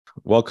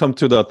Welcome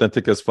to the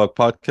Authentic as Fuck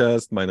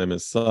podcast. My name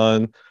is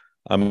Sun.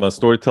 I'm a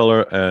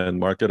storyteller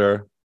and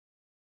marketer.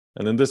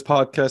 And in this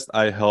podcast,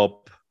 I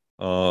help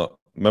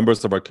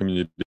members of our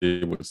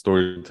community with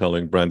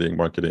storytelling, branding,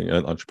 marketing,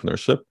 and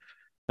entrepreneurship.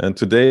 And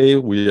today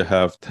we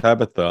have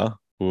Tabitha,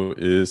 who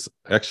is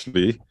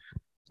actually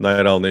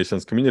Night Owl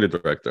Nation's community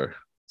director.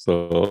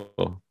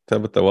 So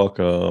Tabitha,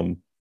 welcome.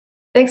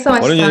 Thanks so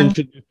much, Why don't you Sun.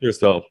 introduce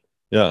yourself?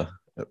 Yeah,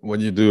 what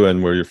you do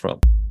and where you're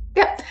from.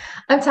 Yeah,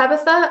 I'm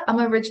Tabitha. I'm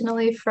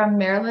originally from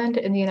Maryland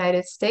in the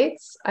United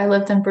States. I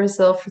lived in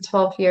Brazil for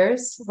 12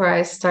 years, where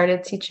I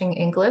started teaching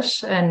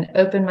English and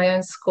opened my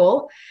own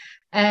school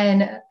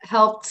and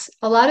helped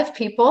a lot of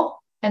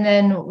people. And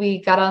then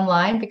we got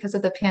online because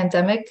of the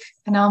pandemic.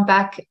 And now I'm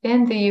back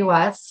in the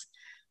US.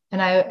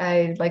 And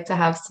I'd like to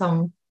have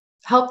some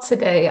help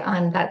today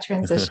on that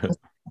transition.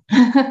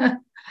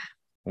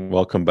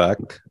 Welcome back.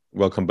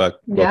 Welcome back.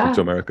 Welcome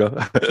to Yeah.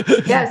 America.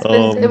 Yeah,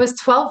 it was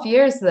 12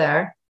 years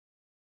there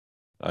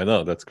I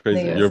know, that's in the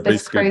crazy. US. You're It's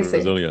basically crazy.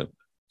 Brazilian.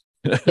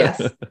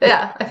 Yes.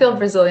 Yeah, I feel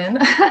Brazilian.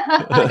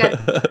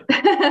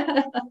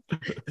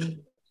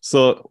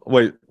 So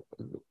wait,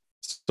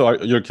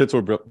 so your kids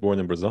were born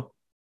in Brazil?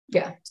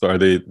 Yeah. So are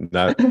they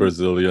not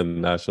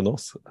Brazilian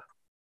nationals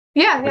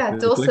Yeah,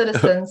 dual technically?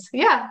 citizens.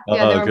 Yeah, they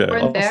were Okay,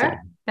 born there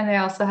awesome. and they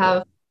also Yeah.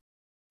 have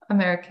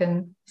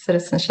American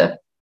citizenship.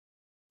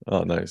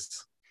 Oh,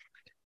 nice.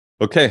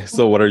 Okay,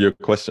 so what are your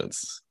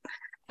questions?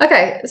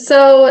 Okay,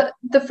 so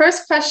the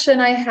first question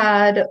I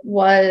had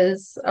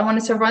was I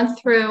wanted to run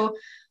through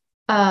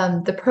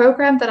the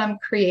program that I'm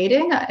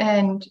creating,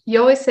 and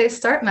you always say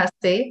start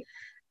messy.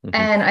 Mhm.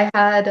 And I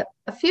had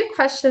a few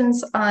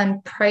questions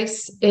on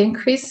price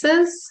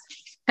increases,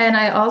 and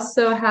I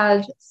also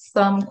had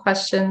some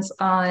questions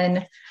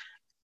on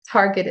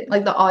target,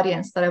 like the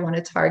audience that I want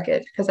to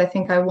target, because I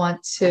think I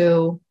want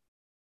to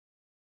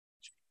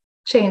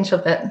change a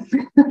Okay.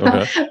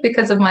 bit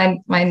because of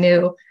my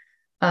new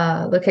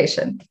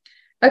location.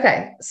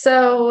 Okay,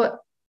 so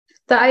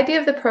the idea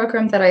of the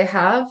program that I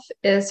have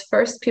is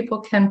first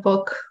people can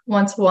book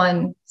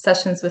one-to-one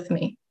sessions with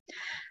me.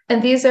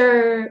 And these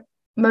are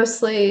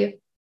mostly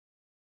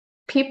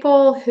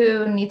people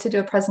who need to do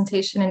a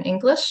presentation in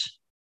English,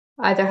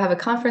 either have a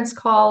conference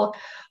call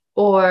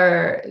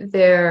or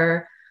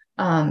they're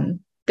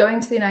going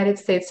to the United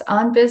States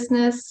on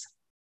business,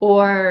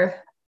 or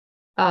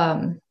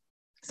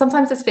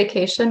sometimes it's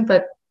vacation,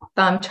 but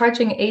I'm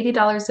charging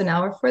 $80 an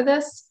hour for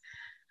this.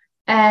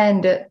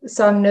 And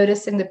so I'm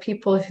noticing the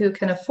people who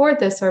can afford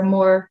this are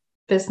more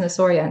business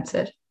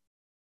oriented.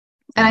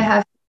 And I Mhm.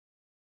 have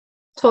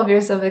 12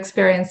 years of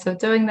experience of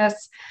doing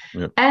this.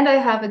 Yeah. And I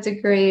have a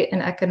degree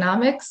in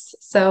economics,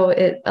 so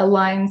it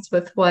aligns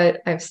with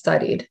what I've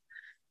studied.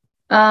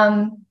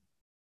 Um,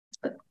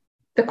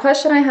 the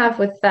question I have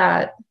with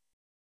that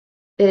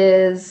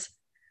is,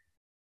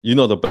 You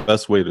know the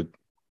best way to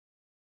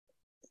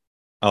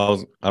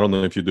I don't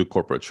know if you do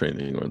corporate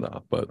training or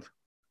not, but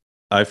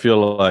I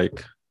feel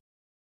like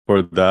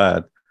for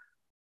that,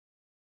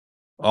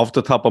 off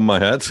the top of my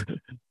head,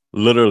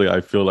 literally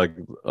I feel like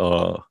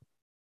the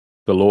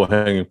low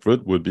hanging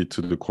fruit would be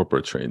to do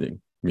corporate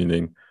training,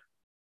 meaning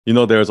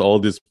there's all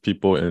these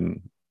people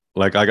in,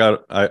 like,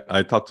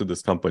 I talked to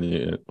this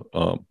company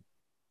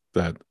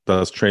that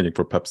does training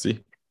for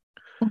Pepsi,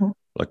 Mhm.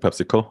 like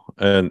PepsiCo,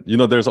 and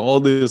there's all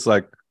these,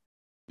 like,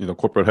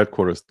 corporate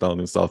headquarters down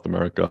in South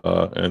America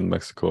and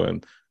Mexico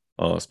and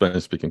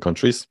Spanish speaking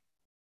countries,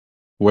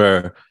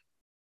 where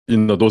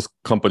those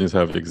companies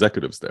have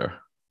executives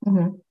there,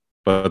 Mhm.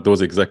 but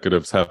those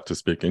executives have to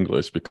speak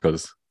English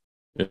because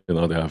they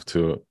have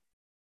to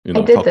I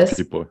did talk to this.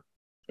 people.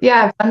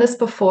 Yeah, I've done this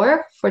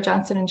before for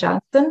Johnson and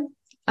Johnson.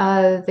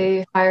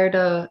 They hired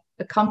a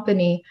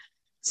company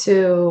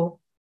to,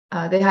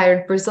 they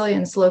hired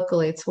Brazilians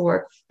locally to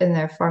work in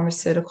their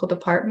pharmaceutical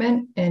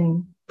department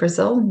in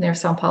Brazil, near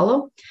Sao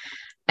Paulo.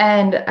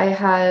 And I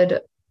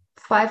had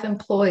 5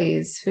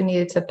 employees who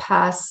needed to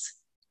pass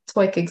a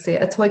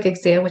TOEIC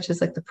exam, which is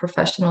like the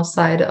professional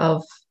side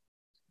of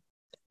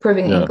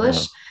proving Yeah, yeah.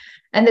 English.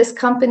 And this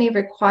company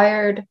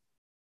required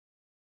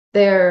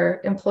their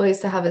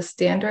employees to have a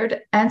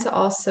standard and to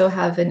also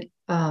have an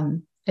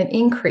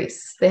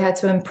increase. They had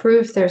to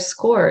improve their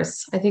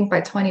scores, I think,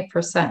 by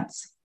 20%.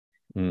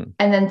 Mm.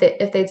 And then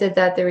if they did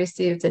that, they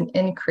received an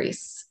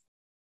increase.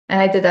 And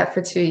I did that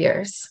for 2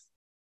 years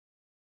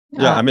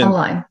Yeah, I mean,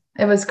 online.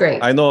 It was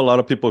great. I know a lot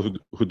of people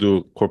who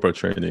do corporate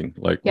training,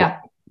 like Yeah.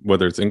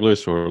 whether it's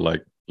English or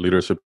like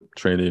leadership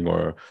training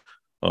or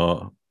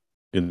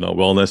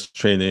wellness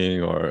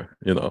training or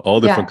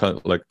all different Yeah. kind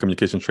of, like,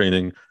 communication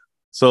training.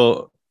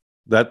 So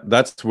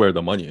that's where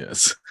the money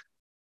is.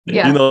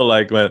 Yeah.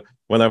 Like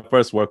when I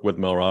first worked with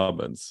Mel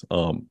Robbins,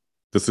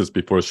 this is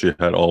before she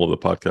had all of the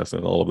podcasts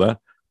and all of that.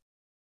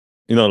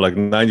 Like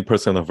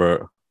 90% of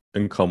her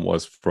income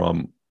was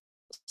from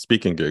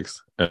speaking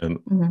gigs, and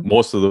Mhm.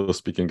 most of those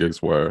speaking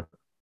gigs were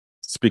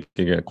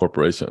speaking at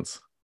corporations.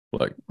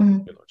 Like,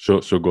 Mhm.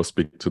 she'll go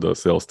speak to the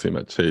sales team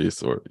at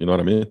Chase, or you know what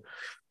I mean.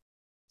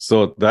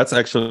 So that's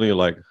actually,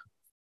 like,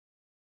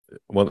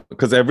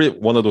 because every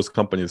one of those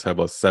companies have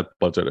a set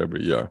budget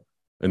every year,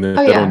 and if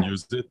Oh they don't yeah.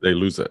 use it, they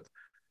lose it.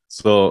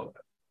 So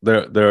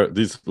there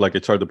these like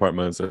HR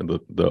departments and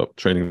the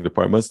training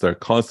departments, they're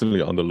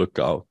constantly on the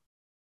lookout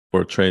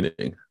for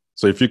training.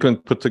 So if you can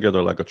put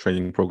together like a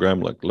training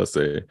program, like let's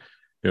say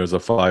here's a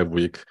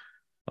 5-week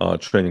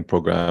training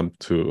program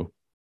to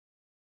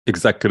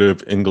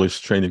executive English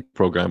training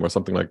program or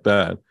something like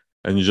that,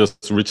 and you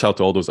just reach out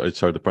to all those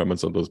HR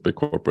departments of those big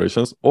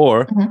corporations,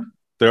 or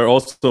there are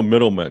also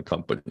middleman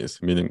companies,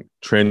 meaning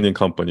training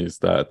companies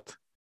that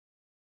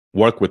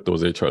work with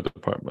those HR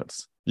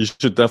departments. You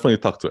should definitely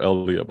talk to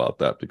Ellie about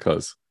that,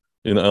 because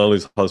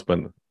Ellie's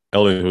husband,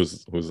 Ellie,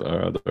 who's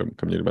our other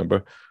community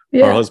member,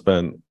 her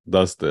husband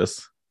does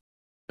this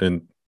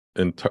in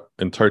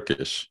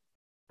Turkish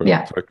for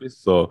Turkey.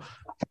 So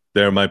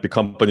there might be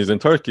companies in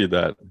Turkey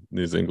that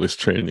needs English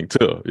training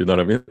too. You know what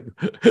I mean?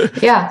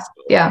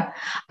 Yeah.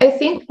 I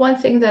think one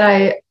thing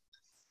that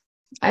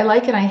I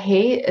like and I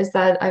hate is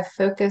that I've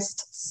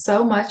focused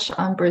so much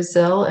on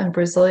Brazil and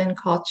Brazilian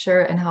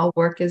culture and how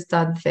work is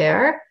done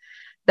there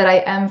that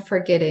I am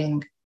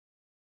forgetting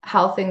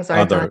how things are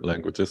other done.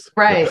 languages.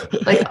 Right.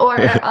 Like, or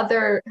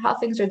other, how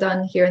things are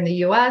done here in the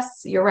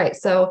US. You're right.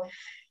 So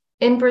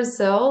in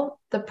Brazil,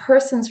 the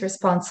person's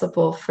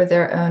responsible for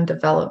their own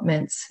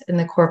development in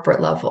the corporate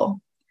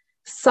level.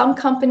 Some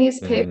companies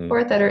pay for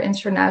it that are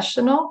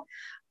international,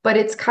 but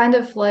it's kind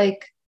of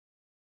like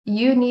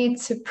you need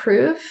to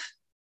prove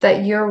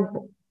that you're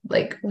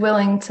like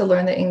willing to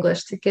learn the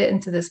English to get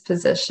into this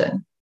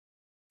position,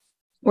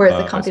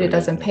 whereas the company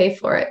doesn't pay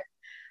for it.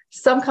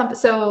 Some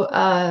companies,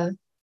 so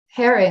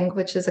Hering,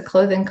 which is a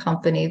clothing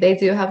company, they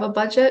do have a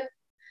budget,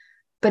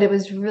 but it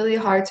was really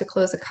hard to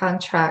close a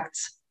contract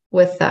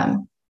with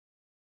them.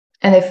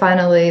 And they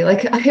finally,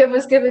 like, I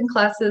was giving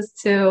classes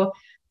to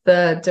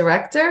the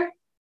director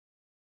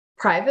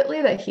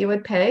privately that he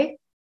would pay,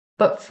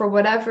 but for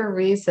whatever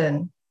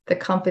reason, the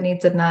company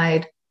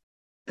denied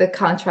the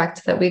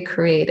contract that we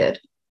created.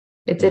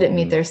 It didn't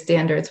meet their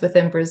standards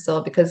within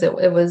Brazil because it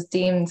was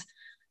deemed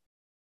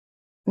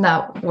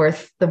not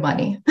worth the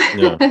money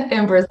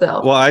in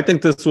Brazil. Well, I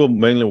think this will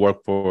mainly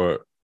work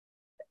for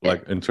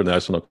like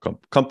international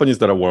companies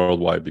that are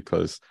worldwide,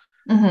 because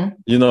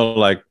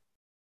like,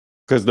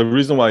 because the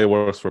reason why it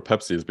works for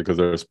Pepsi is because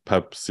there's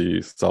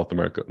Pepsi South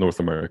America, North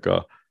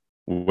America,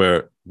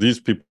 where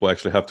these people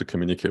actually have to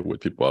communicate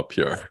with people up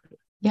here.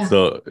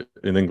 So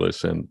in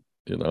English, and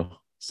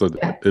so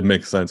it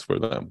makes sense for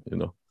them,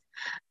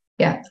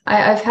 Yeah,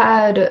 I've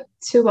had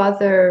 2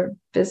 other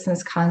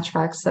business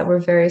contracts that were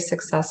very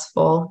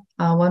successful.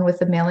 One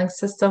with a mailing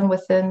system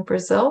within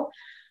Brazil,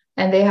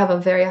 and they have a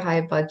very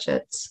high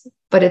budget,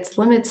 but it's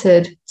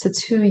limited to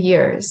 2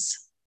 years.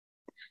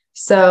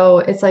 So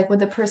it's like when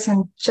the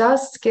person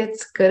just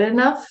gets good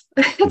enough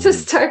to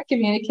start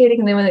communicating,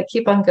 and then when they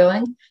keep on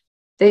going,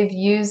 they've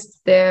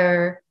used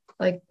their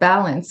like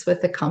balance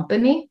with the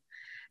company,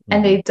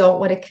 and they don't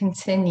want to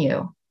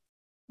continue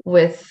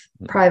with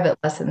private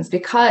lessons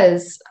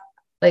because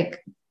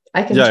like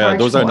I can charge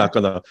those more. are not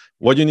gonna.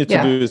 What you need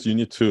to do is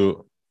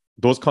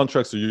those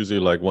contracts are usually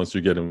like once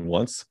you get in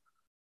once,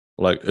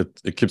 like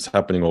it keeps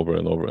happening over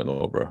and over and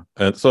over.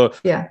 And so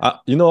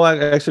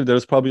actually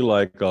there's probably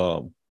like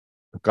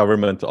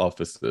government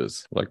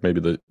offices, like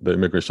maybe the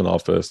immigration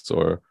office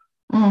or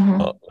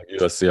like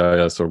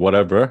USCIS or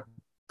whatever,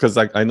 because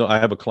like I know I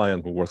have a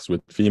client who works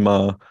with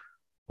FEMA,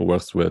 who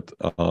works with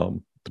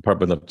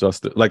Department of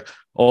Justice, like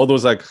all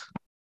those like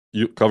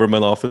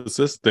government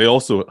offices. They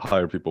also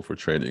hire people for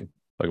training,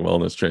 like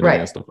wellness training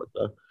and stuff like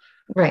that.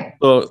 Right.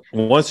 So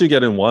once you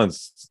get in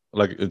once,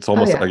 like it's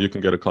almost like you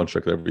can get a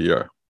contract every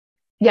year.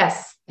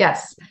 Yes.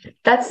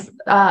 That's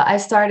I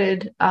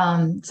started.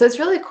 So it's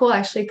really cool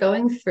actually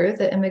going through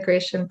the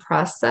immigration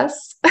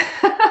process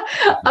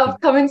of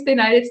coming to the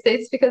United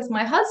States, because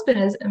my husband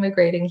is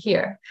immigrating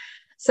here.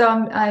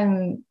 So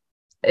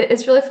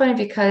it's really funny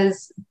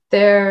because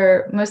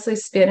they're mostly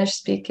Spanish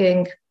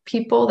speaking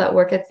people that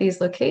work at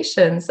these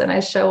locations, and I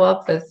show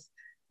up with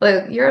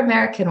like, you're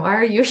American, why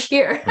are you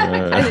here?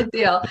 kind of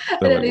deal.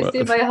 And then they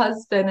see my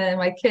husband and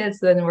my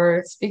kids, and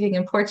we're speaking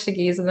in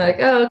Portuguese, and they're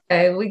like, oh,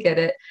 okay, we get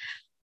it.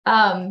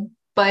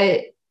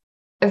 But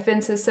I've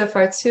been to so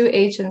far 2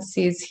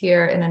 agencies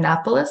here in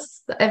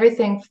Annapolis.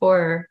 Everything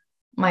for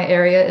my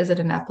area is in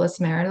Annapolis,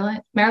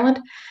 Maryland.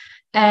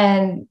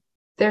 And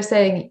they're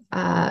saying,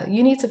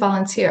 you need to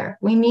volunteer.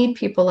 We need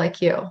people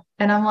like you.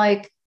 And I'm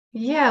like,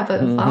 yeah,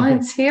 but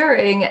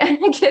volunteering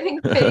and getting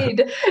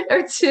paid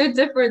are 2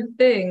 different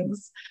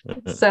things.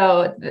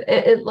 So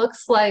it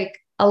looks like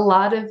a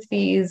lot of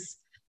these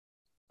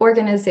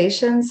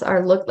organizations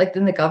are like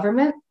in the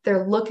government,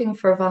 they're looking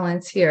for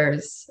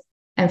volunteers.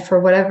 And for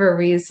whatever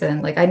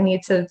reason, like I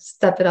need to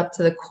step it up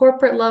to the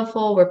corporate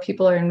level where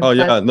people are Oh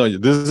yeah, no,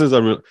 this is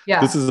a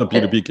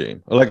B2B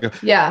game.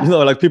 Like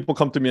like people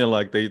come to me and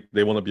like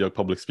they want to be a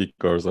public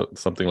speaker or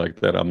something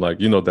like that. I'm like,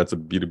 that's a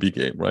B2B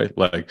game, right?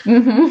 Like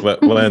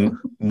when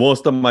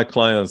most of my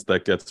clients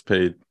that gets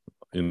paid,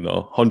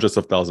 hundreds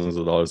of thousands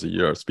of dollars a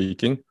year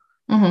speaking,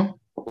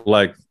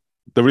 like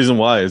the reason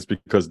why is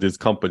because these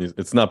companies,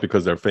 it's not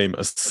because they're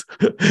famous.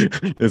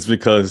 It's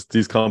because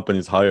these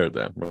companies hire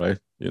them, right?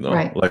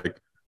 Right. Like,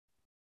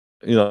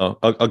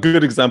 a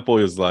good example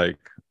is like,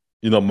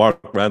 Mark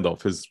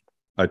Randolph.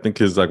 I think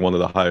he's like one of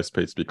the highest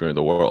paid speaker in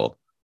the world,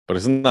 but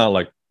it's not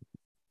like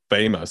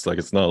famous. Like,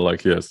 it's not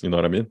like, yes, you know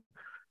what I mean?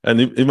 And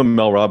even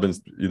Mel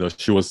Robbins,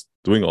 she was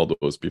doing all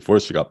those before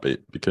she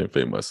became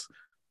famous.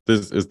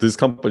 These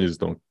companies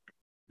don't,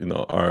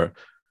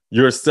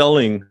 you're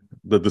selling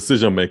the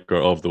decision maker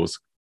of those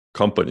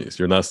companies.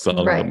 You're not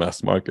selling the Right.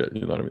 mass market.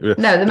 You know what I mean?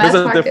 No, the There's mass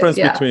a market. difference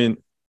Yeah. between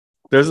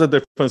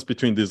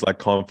these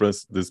like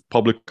these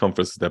public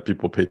conferences that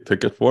people pay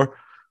ticket for,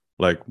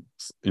 like,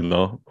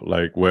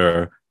 like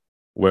where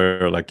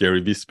like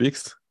Gary Vee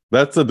speaks.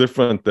 That's a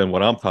different than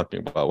what I'm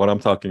talking about. What I'm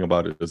talking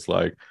about is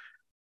like,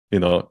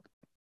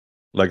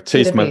 like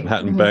Chase B2B.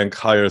 Manhattan Bank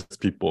hires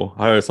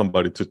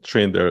somebody to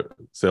train their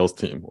sales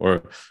team,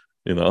 or,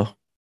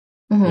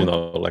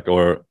 like,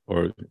 or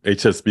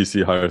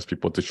HSBC hires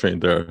people to train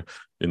their,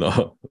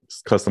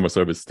 customer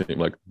service team.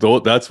 Like,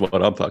 that's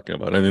what I'm talking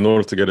about. And in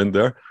order to get in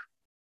there,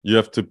 you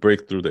have to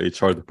break through the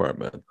HR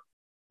department,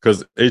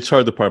 because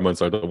HR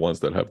departments are the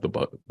ones that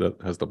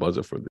has the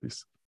budget for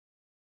these.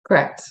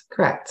 Correct.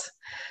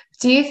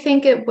 Do you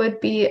think it would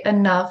be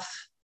enough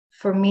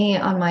for me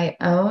on my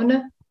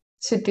own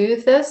to do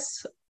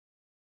this?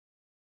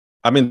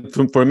 I mean,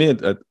 for me,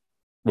 the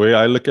way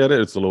I look at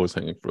it, it's the lowest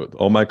hanging fruit.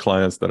 All my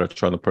clients that are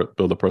trying to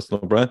build a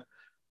personal brand,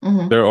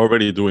 they're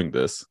already doing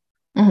this.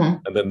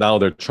 And then now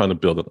they're trying to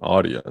build an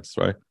audience,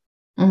 right?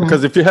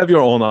 Because if you have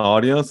your own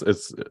audience,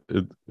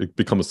 it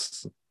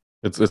becomes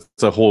it's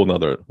a whole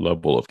nother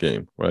level of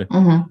game, right?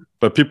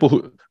 But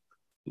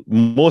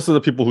most of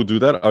the people who do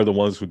that are the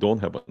ones who don't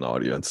have an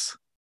audience,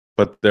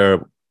 but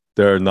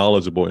they're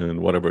knowledgeable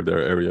in whatever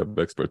their area of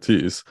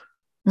expertise,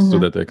 so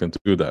that they can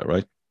do that,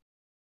 right?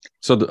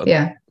 So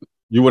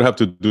you would have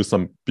to do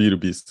some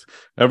B2B.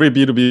 Every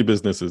B2B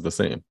business is the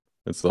same.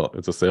 It's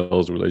a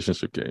sales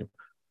relationship game.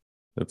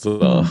 It's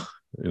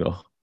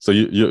so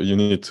you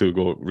need to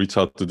go reach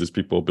out to these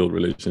people, build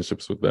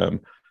relationships with them,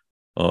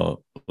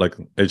 like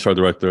HR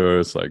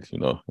directors, like,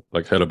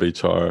 like head of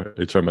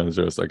HR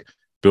managers, like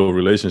build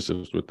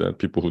relationships with them,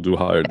 people who do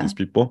hire these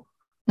people,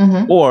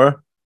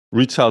 or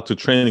reach out to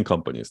training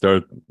companies. There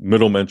are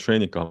middlemen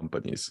training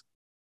companies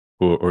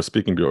or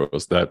speaking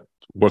bureaus that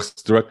works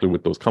directly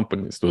with those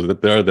companies, so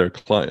that they're their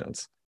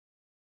clients.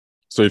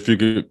 So if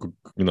you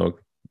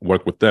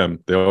work with them,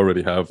 they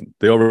already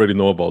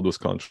know about those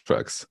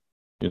contracts.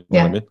 You know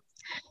what I mean?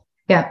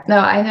 Yeah. No,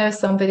 I know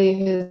somebody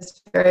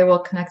who's very well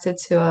connected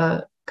to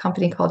a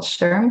company called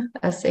SHRM,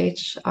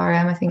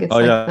 SHRM. I think it's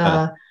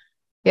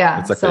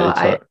It's like so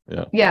HR.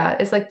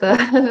 It's like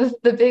the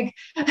the big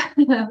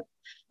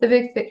the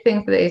big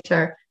thing for the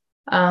HR.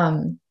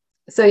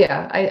 So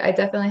I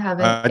definitely have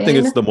it. I think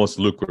it's the most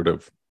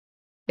lucrative.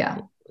 Yeah.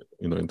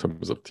 In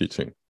terms of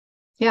teaching.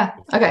 Yeah.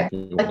 Okay. I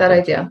like that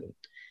idea.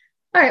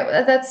 All right.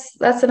 Well,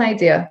 that's an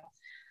idea.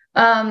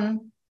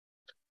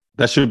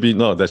 That should be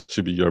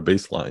your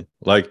baseline.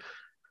 Like,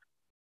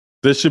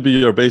 this should be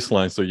your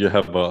baseline, so you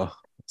have a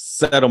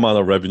set amount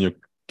of revenue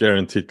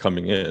guaranteed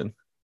coming in,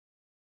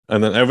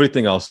 and then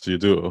everything else you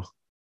do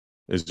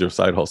is your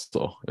side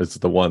hustle. It's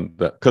the one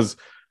that, because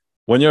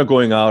when you're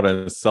going out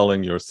and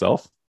selling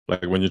yourself,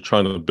 like when you're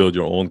trying to build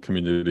your own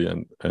community,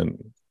 and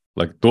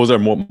like, those are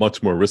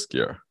much more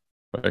riskier,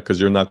 right? Because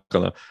you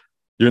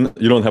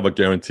don't have a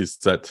guaranteed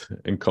set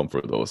income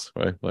for those,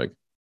 right? Like,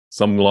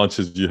 some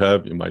launches you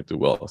might do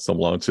well, some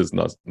launches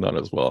not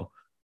as well.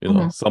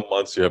 Some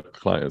months you have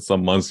clients,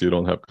 some months you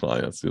don't have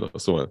clients,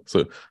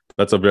 so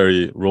that's a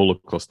very roller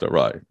coaster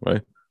ride,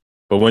 right?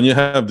 But when you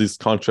have these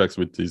contracts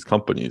with these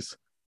companies,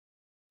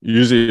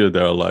 usually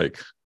they're like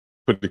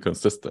pretty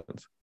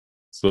consistent.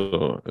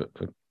 So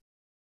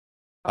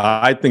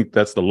I think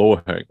that's the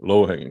low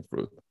hanging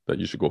fruit that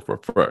you should go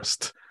for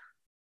first.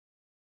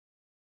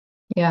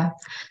 Yeah,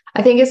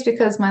 I think it's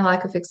because my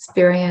lack of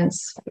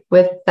experience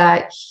with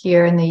that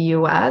here in the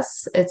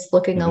US, it's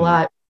looking a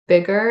lot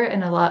bigger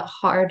and a lot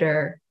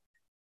harder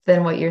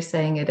than what you're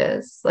saying it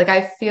is. Like,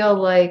 I feel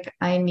like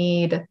I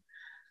need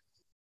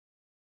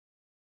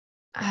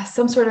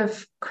some sort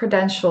of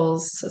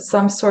credentials,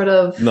 some sort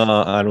of No,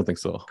 I don't think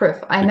so. Proof.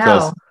 I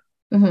know.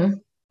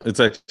 It's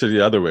actually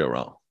the other way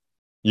around.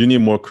 You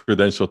need more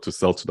credential to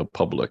sell to the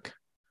public.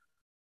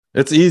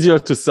 It's easier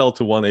to sell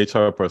to one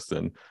HR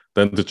person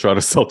than to try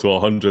to sell to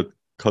 100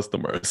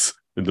 customers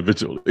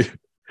individually.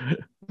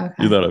 Okay.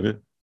 You know what I mean?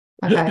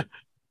 Okay.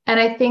 And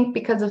I think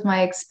because of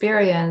my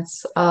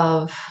experience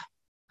of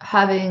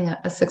having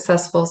a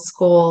successful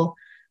school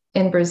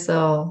in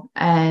Brazil,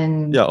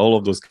 and all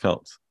of those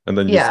count. And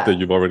then you said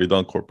you've already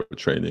done corporate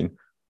training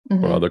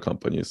for other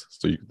companies,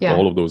 so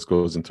all of those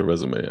goes into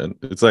resume. And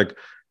it's like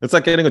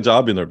getting a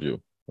job interview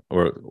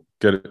or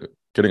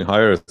getting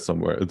hired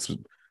somewhere.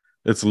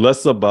 It's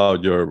less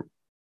about your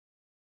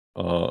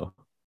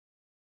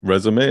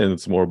resume, and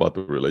it's more about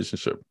the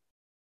relationship.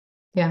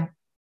 I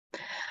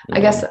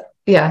guess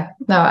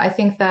no, I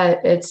think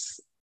that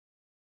it's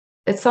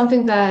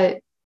something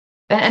that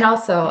And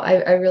also,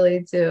 I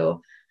really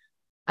do.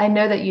 I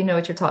know that you know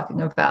what you're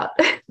talking about.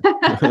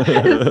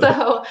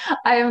 So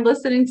I am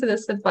listening to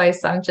this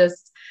advice. I'm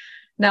just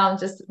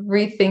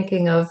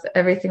rethinking of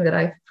everything that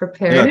I've Yeah,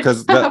 prepared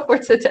because for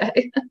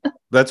today.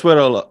 that's what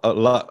a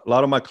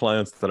lot of my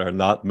clients that are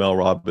not Mel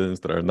Robbins,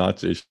 that are not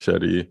Jay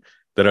Shetty,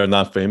 that are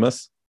not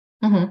famous,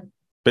 Mm-hmm.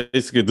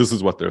 basically this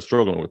is what they're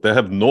struggling with. They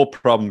have no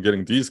problem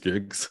getting these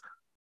gigs,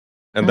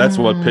 and that's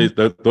what Mm, pays.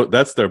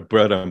 That's their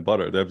bread and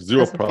butter. They have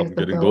zero that's what pays problem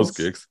the getting those bills.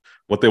 gigs.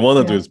 What they want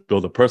to do Yeah. is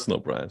build a personal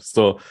brand.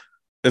 So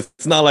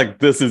it's not like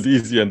this is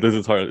easy and this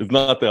is hard. It's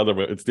not the other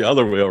way. It's the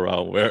other way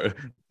around, where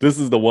this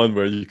is the one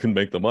where you can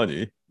make the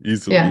money Yeah.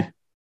 easily,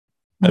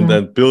 and Mm-hmm.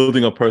 then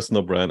building a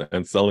personal brand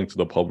and selling to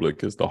the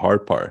public is the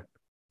hard part.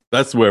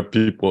 That's where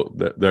people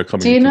they're Do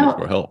coming you to me know?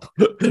 for help.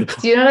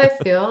 Do you know what I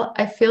feel?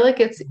 I feel like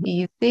it's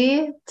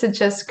easy to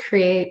just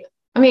create.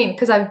 I mean,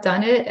 because I've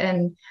done it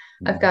and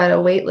I've got a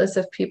wait list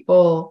of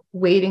people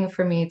waiting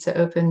for me to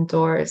open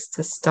doors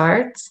to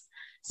start.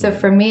 So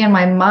for Mhm. me in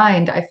my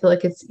mind, I feel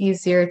like it's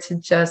easier to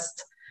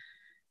just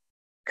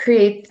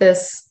create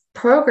this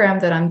program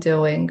that I'm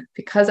doing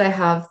because I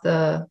have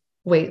the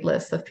wait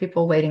list of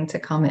people waiting to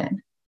come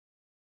in.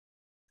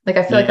 Like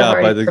I feel like I've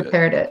Yeah, already but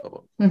prepared it.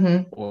 Hmm.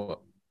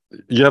 well,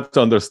 you have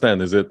to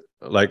understand, is it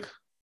like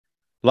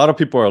a lot of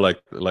people are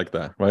like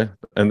that, right?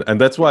 And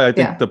that's why I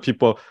think Yeah. the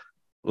people,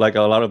 like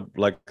a lot of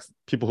like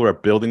people who are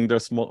building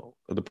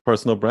the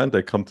personal brand,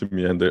 they come to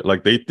me and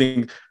they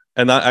think,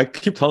 and I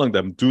keep telling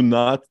them, do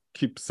not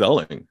keep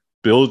selling,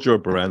 build your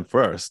brand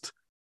first.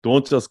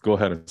 Don't just go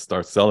ahead and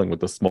start selling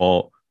with a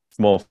small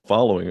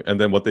following. And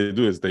then what they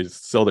do is they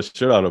sell the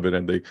shit out of it,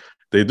 and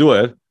they do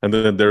it, and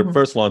then their Mhm.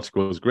 first launch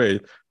goes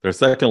great, their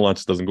second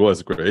launch doesn't go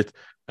as great,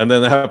 and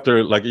then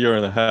after like a year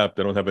and a half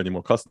they don't have any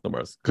more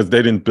customers because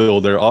they didn't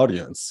build their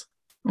audience.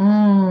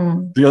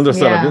 Mm, Do you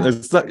understand? I mean, yeah.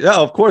 it's like, yeah,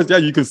 of course, yeah,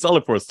 you can sell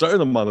it for a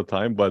certain amount of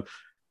time, but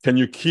can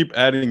you keep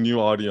adding new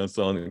audience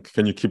on?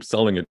 Can you keep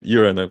selling it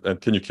year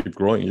and can you keep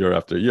growing year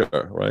after year?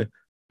 Right?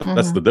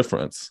 That's the Hmm.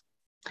 difference.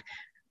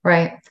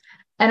 Right.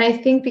 And I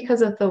think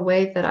because of the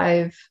way that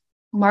I've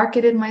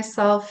marketed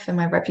myself and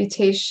my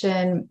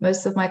reputation,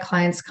 most of my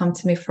clients come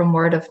to me from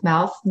word of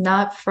mouth,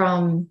 not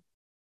from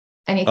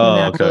anything Oh,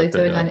 that I'm okay, really okay,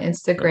 doing yeah, on yeah,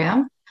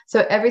 Instagram.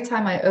 So every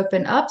time I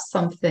open up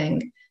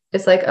something,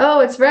 it's like, oh,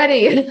 it's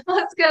ready.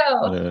 Let's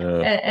go.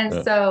 yeah, And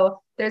yeah.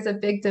 so there's a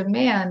big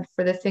demand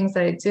for the things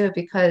that I do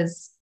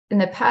because in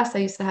the past I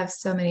used to have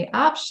so many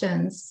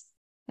options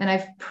and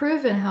I've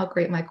proven how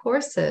great my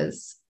course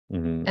is.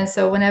 Mm-hmm. And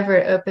so whenever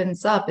it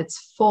opens up,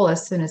 it's full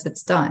as soon as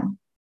it's done.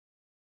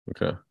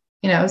 Okay,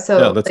 yeah,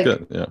 So that's like,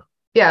 good. Yeah.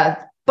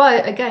 yeah,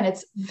 but again,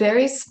 it's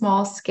very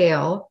small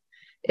scale.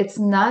 It's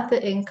not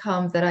the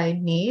income that I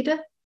need.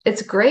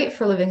 It's great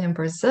for living in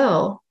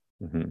Brazil,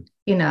 Mm-hmm.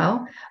 you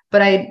know,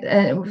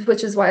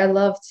 which is why I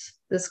loved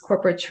this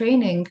corporate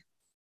training,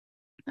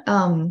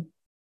 um,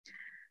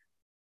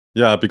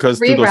 Yeah, because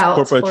to those reroutes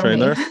corporate for me.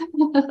 trainers,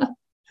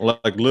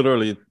 like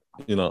literally,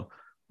 you know,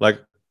 like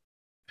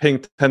paying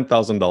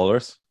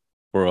 $10,000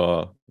 for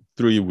a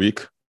 3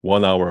 week,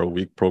 1 hour a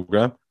week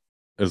program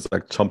is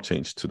like chump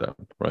change to them,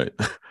 right?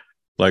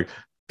 Like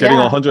getting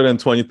a Yeah.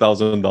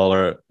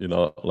 $120,000,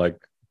 like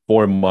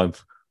 4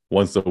 month,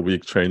 once a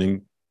week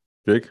training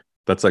gig,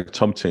 that's like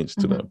chump change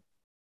to Hmm. them,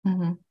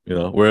 Hmm.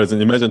 Whereas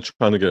imagine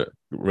trying to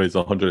raise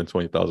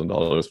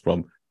 $120,000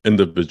 from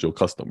individual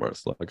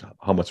customers, like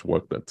how much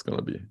work that's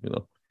gonna be.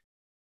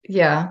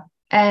 Yeah.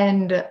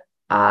 And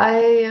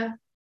I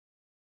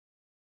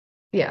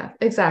Yeah,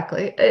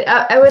 exactly.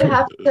 I would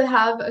have to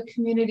have a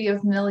community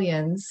of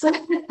millions,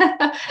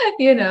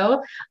 you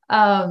know.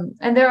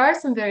 And there are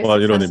some very Well,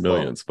 you don't need successful.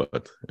 millions,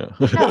 but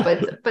No,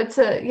 yeah. but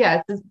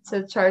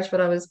to charge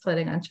what I was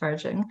planning on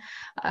charging,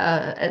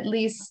 at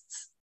least,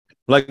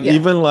 Like yeah.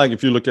 even like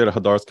if you look at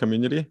Hadar's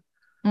community,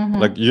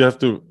 like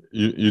Hmm.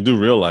 you do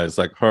realize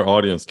like her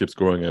audience keeps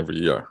growing every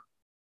year.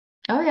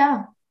 Oh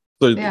yeah,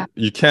 So yeah.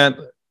 you can't,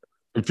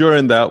 if you're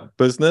in that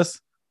business,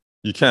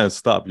 you can't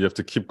stop. You have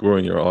to keep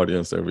growing your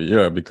audience every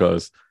year,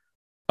 because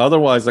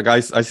otherwise, like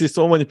I see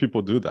so many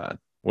people do that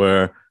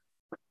where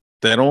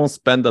they don't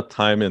spend the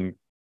time in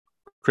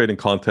creating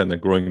content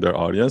and growing their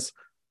audience.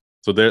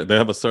 So they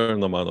have a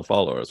certain amount of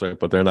followers, right?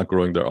 But they're not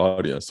growing their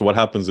audience. So what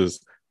happens is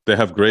they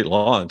have great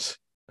launch,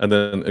 and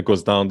then it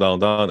goes down, down,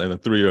 down, and then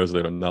 3 years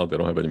later, now they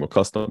don't have any more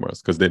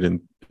customers because they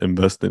didn't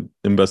invest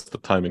the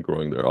time in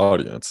growing their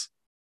audience.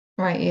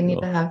 Right. You You need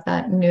to know, have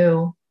that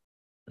new.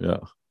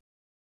 yeah,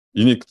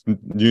 you need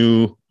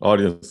new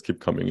audience keep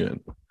coming in.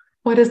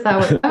 What is that?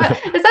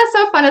 Is that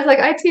so fun? It's like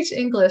I teach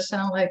English,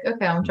 and I'm like,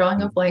 okay, I'm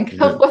drawing a blank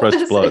of what Fresh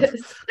this blood.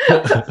 is.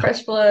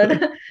 Fresh blood.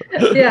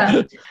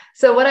 Yeah.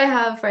 So what I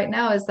have right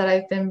now is that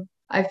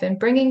I've been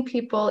bringing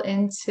people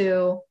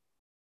into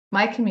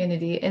my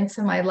community,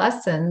 into my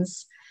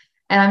lessons,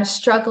 and I'm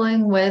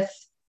struggling with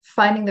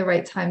finding the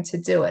right time to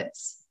do it,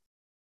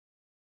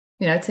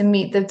 to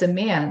meet the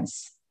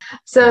demands.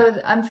 So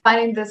I'm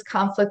finding this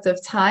conflict of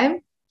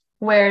time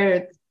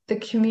where the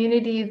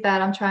community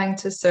that I'm trying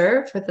to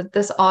serve, or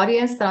this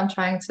audience that I'm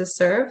trying to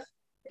serve,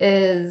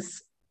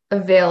 is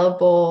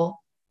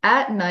available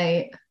at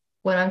night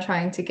when I'm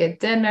trying to get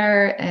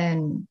dinner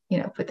and,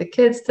 put the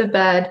kids to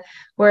bed.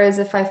 Whereas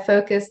if I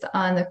focused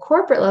on the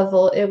corporate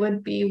level, it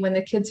would be when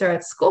the kids are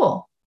at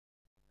school,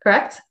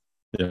 correct?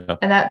 Yeah.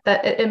 And that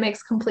it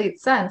makes complete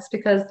sense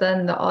because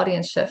then the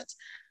audience shifts.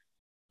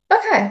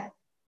 Okay.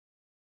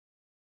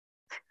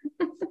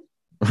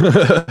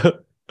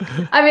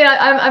 I mean,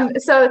 I'm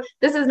so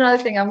this is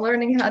another thing. I'm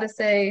learning how to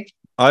say.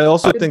 I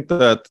also think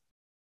that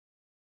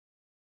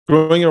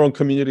growing your own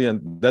community,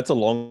 and that's a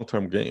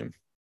long-term game,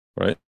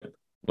 right?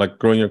 Like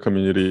growing your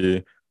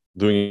community,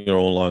 doing your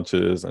own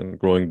launches, and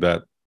growing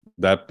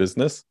that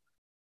business.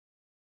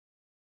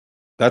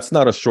 That's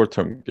not a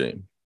short-term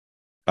game.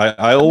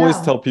 I always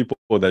tell people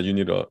that you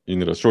need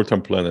a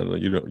short-term plan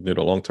and you need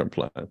a long-term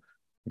plan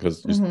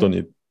because you still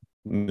need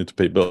to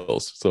pay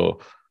bills. So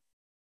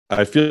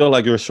I feel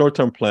like your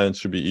short-term plan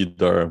should be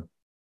either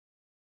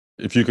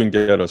if you can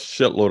get a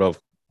shitload of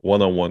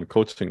one-on-one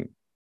coaching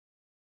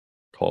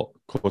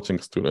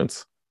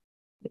students,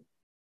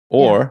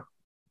 or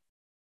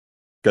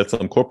get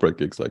some corporate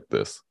gigs like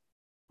this,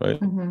 right?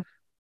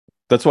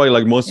 That's why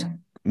like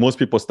most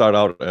people start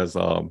out as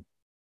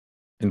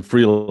in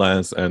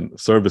freelance and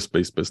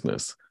service-based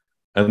business,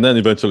 and then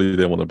eventually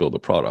they want to build a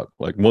product.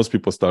 Like most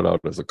people start out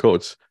as a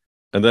coach,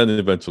 and then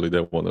eventually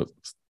they want to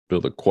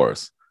build a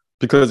course.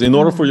 Because in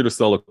order for you to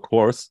sell a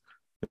course,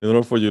 in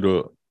order for you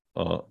to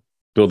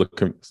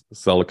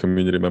sell a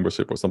community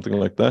membership or something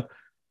like that,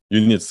 you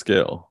need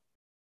scale.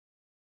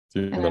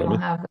 Do you know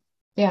what I mean?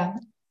 Yeah.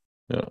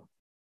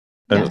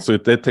 And so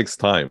it takes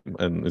time,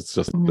 and it's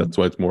just that's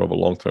why it's more of a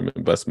long-term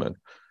investment.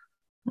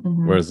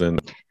 Whereas in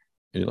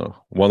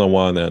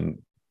one-on-one and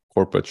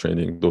corporate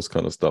training, those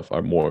kind of stuff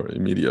are more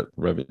immediate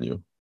revenue.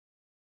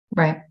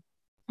 Right.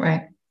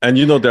 And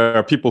there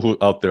are people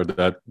out there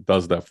that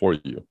does that for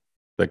you,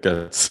 that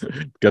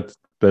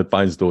that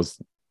finds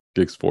those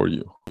gigs for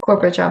you,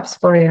 corporate jobs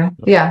for you.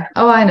 Yeah.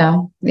 Oh, I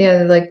know.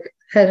 Yeah, like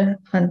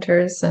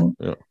headhunters and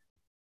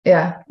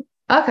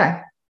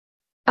Okay.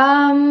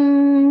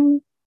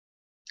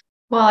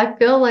 Well, I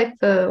feel like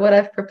what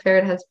I've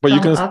prepared has but become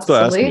you can still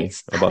ask me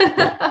obsolete. about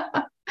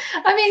that.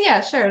 I mean,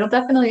 yeah, sure. It'll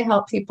definitely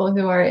help people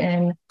who are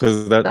in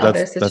because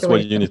that's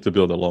what you need to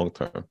build a long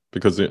term.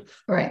 Because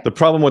the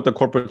problem with the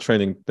corporate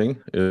training thing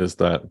is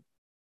that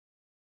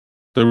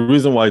the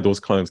reason why those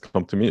clients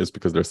come to me is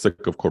because they're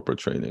sick of corporate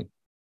training.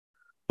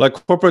 Like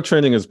corporate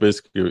training is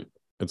basically,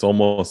 it's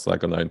almost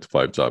like a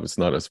 9-to-5 job. It's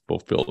not as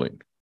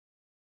fulfilling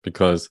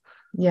because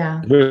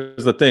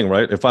here's the thing,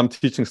 right? If I'm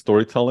teaching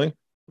storytelling,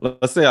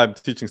 let's say I'm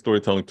teaching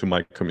storytelling to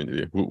my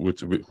community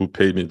who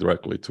paid me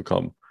directly to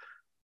come.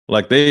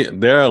 Like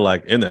they're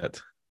like in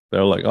it.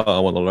 They're like, oh, I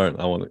want to learn.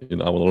 I want to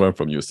learn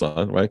from you,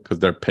 son, right? Because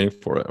they're paying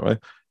for it, right?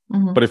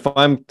 But if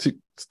I'm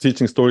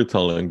teaching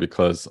storytelling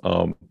because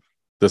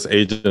this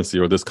agency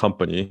or this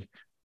company,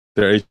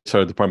 their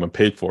HR department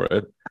paid for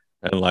it,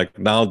 and like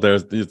now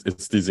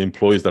it's these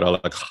employees that are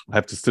like, I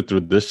have to sit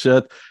through this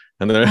shit,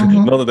 and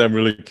none of them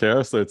really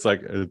care. So it's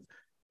like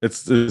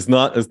it's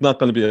not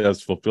going to be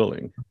as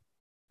fulfilling.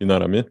 You know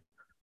what I mean?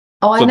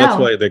 Oh, so that's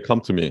why they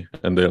come to me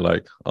and they're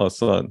like, oh,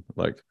 son,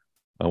 like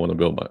I want to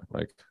build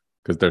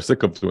because they're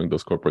sick of doing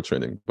those corporate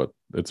training, but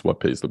it's what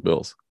pays the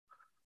bills.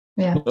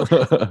 Yeah.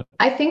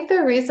 I think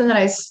the reason that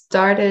I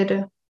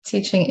started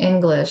teaching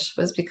English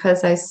was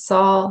because I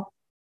saw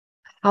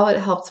how it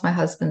helped my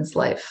husband's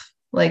life.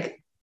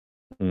 Like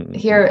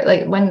here,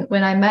 like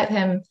when I met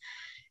him,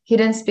 he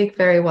didn't speak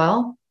very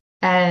well.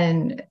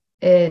 And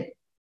it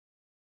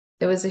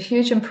was a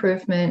huge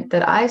improvement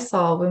that I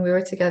saw when we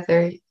were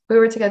together. We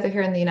were together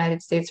here in the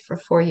United States for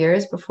 4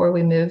 years before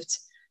we moved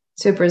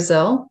to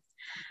Brazil.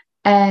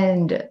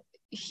 And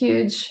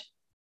huge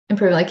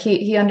improvement. Like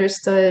he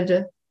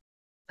understood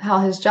how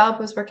his job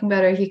was working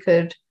better. He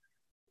could,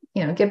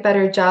 get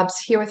better jobs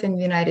here within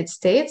the United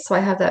States. So I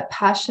have that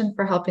passion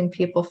for helping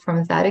people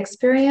from that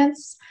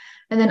experience.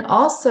 And then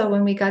also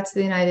when we got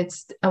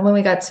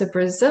to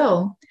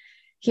Brazil,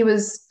 he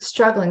was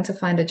struggling to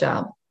find a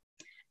job.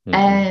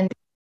 And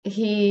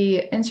he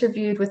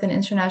interviewed with an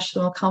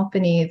international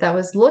company that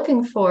was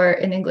looking for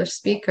an English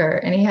speaker.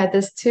 And he had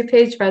this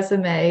 2-page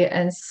resume,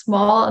 and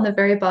small on the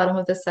very bottom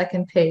of the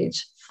second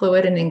page,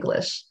 fluent in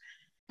English.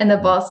 And the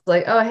boss was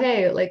like, oh,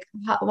 hey, like,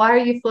 why are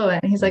you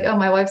fluent? And he's like, oh,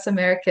 my wife's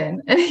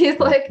American. And he's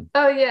like,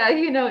 oh, yeah,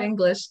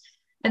 English.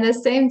 And the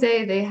same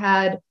day they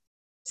had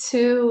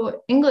 2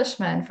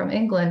 Englishmen from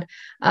England.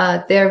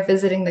 They're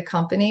visiting the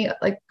company,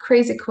 like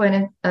crazy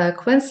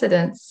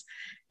coincidence.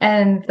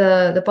 And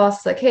the boss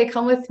is like, hey,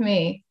 come with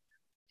me.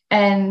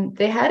 And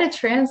they had a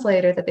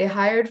translator that they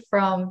hired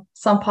from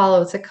Sao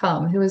Paulo to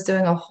come, who was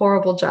doing a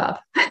horrible job.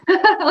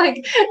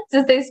 Like,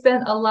 they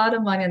spent a lot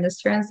of money on this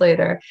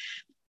translator.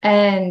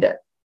 And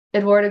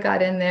Eduardo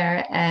got in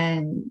there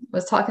and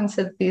was talking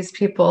to these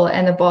people,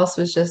 and the boss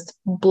was just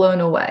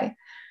blown away.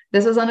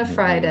 This was on a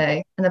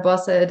Friday, and the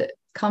boss said,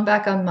 come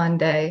back on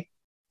Monday,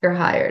 you're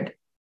hired.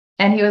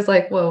 And he was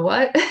like, whoa,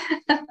 what?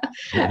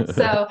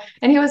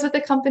 And he was with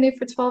the company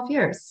for 12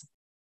 years.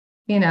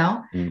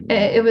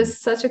 It was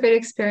such a great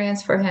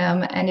experience for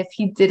him. And if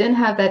he didn't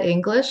have that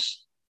English,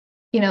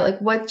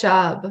 like what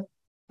job?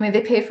 I mean,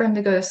 they paid for him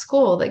to go to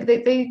school. Like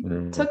they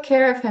took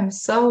care of him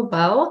so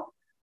well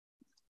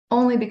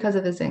only because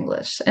of his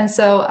English. And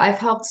so I've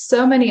helped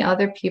so many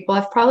other people.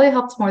 I've probably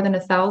helped more than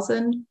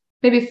 1,000,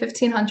 maybe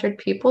 1,500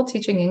 people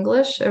teaching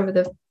English over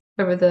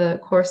the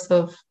course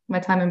of my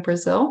time in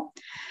Brazil.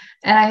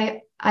 And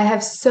I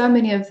have so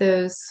many of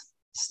those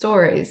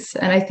stories.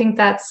 And I think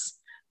that's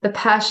the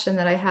passion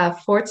that I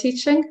have for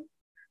teaching.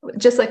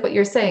 Just like what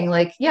you're saying,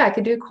 like, yeah, I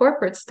could do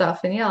corporate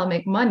stuff and yeah, I'll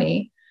make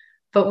money,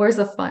 but where's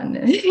the fun?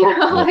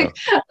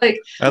 Like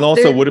and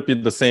also would it be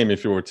the same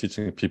if you were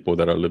teaching people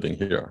that are living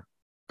here?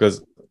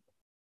 Because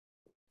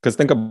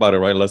think about it,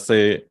 right? Let's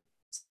say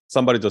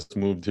somebody just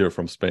moved here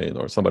from Spain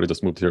or somebody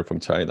just moved here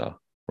from China,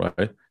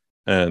 right?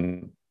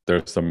 And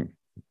there's some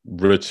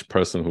rich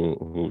person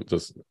who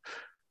just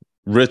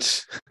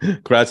rich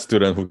grad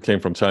student who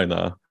came from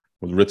China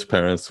with rich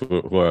parents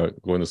who are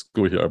going to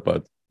school here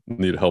but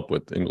need help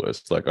with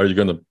English. Like, are you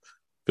going to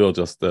feel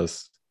just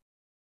as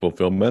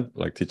fulfillment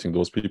like teaching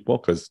those people?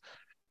 Because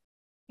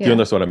do you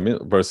understand what I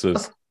mean?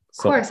 Versus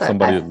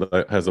somebody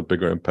that has a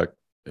bigger impact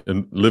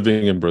in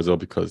living in Brazil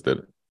because they,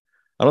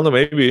 I don't know,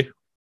 maybe,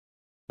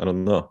 I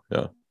don't know.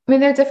 Yeah. I mean,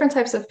 there are different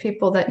types of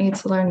people that need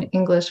to learn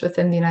English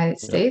within the United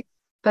States,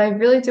 but I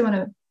really do want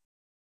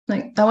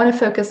to, I want to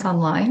focus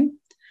online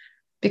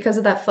because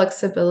of that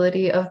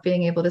flexibility of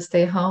being able to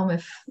stay home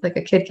if like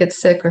a kid gets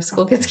sick or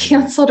school gets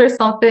canceled or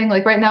something.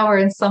 Like right now we're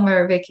in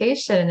summer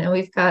vacation and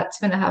we've got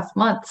 2.5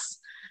 months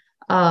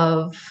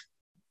of,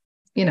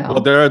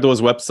 Well, there are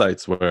those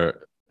websites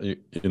where you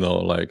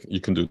like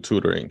you can do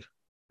tutoring.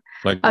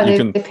 Like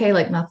they pay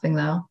like nothing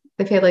though.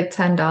 They pay like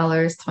 $10,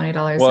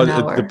 $20 an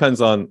hour. It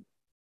depends on,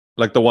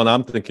 like the one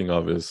I'm thinking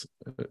of is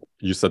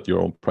you set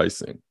your own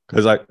pricing,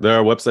 because like there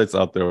are websites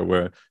out there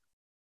where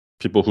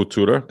people who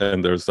tutor,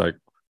 and there's like,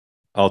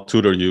 I'll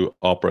tutor you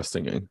opera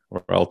singing,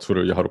 or I'll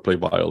tutor you how to play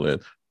violin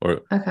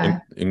or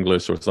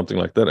English or something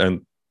like that.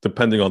 And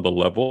depending on the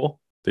level,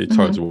 they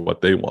charge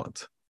what they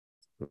want.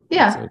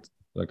 Yeah. It's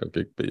like a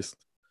gig based.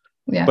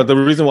 Yeah. But the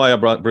reason why I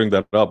bring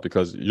that up,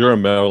 because you're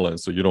in Maryland,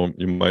 so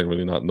you might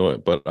really not know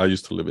it, but I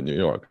used to live in New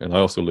York and I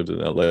also lived in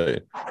LA.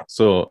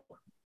 So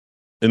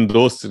in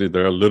those cities,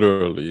 there are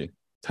literally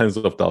tens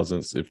of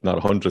thousands, if not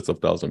hundreds of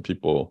thousands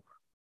people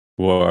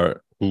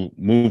who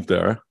moved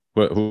there,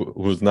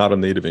 who's not a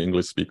native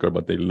English speaker,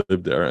 but they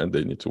live there and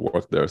they need to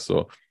work there.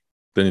 So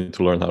they need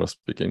to learn how to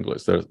speak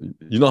English.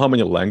 You know how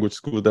many language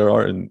schools there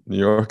are in New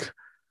York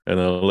and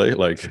LA?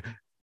 Like,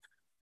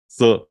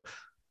 so,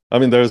 I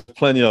mean, there's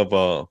plenty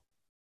of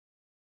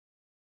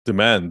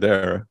demand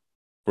there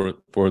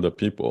for the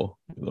people,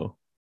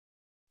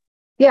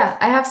 Yeah,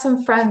 I have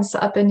some friends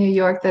up in New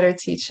York that are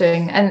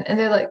teaching, and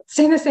they're like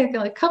saying the same thing,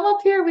 like, come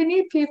up here, we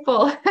need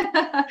people.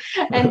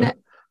 And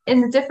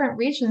in the different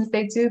regions,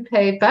 they do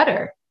pay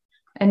better.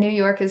 And New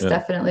York is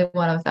definitely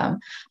one of them.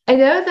 I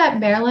know that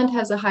Maryland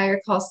has a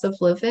higher cost of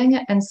living.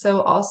 And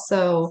so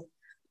also,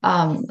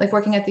 like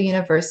working at the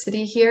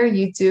university here,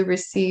 you do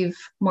receive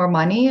more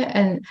money.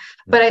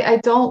 But I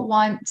don't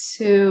want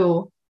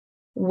to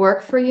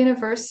work for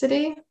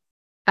university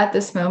at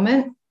this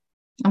moment.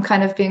 I'm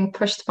kind of being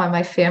pushed by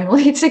my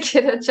family to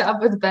get a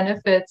job with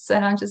benefits.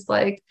 And I'm just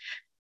like,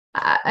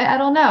 I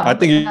don't know. I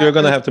think you're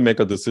going to have to make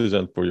a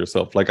decision for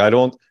yourself. Like,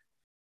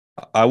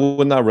 I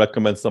would not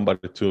recommend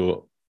somebody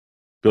to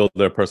build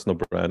their personal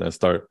brand and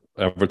start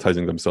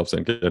advertising themselves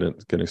and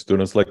getting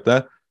students like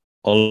that,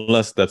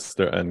 unless that's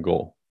their end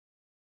goal.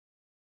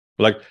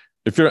 Like,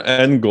 if your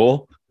end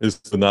goal is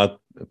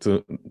not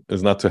to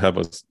have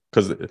us,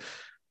 because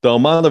the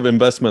amount of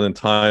investment and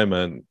time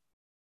and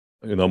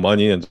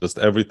money and just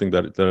everything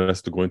that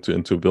has to go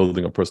into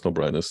building a personal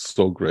brand is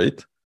so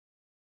great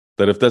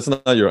that if that's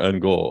not your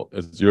end goal,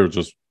 it's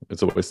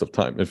a waste of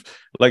time. If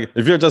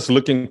you're just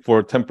looking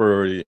for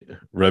temporary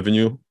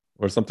revenue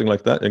or something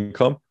like that,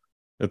 income,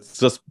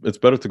 it's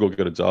better to go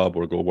get a job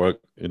or go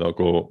work,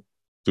 go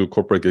do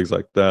corporate gigs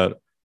like that,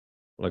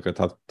 like I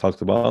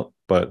talked about.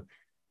 But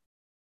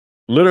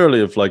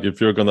literally, if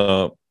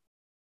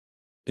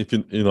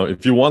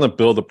you want to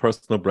build a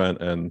personal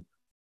brand and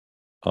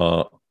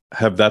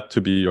have that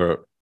to be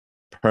your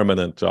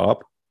permanent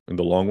job in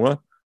the long run,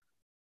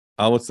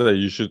 I would say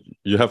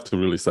you have to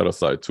really set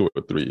aside 2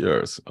 or 3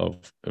 years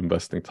of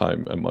investing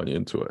time and money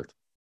into it.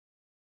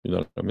 You know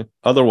what I mean?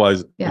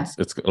 Otherwise,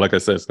 it's like I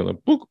said, it's gonna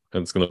book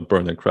and it's gonna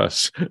burn and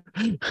crash.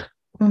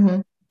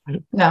 No,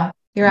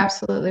 you're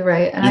absolutely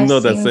right. And you know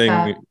that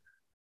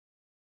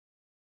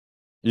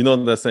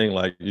saying,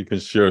 like, you can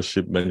shear a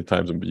sheep many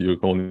times and you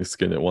can only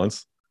skin it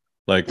once.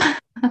 Like,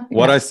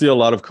 what I see a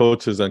lot of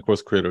coaches and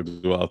course creators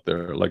do out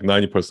there, like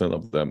 90%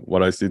 of them,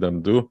 what I see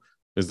them do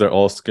is they're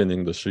all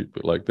skinning the sheep.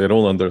 Like, they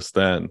don't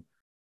understand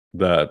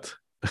that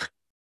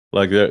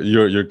like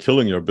you're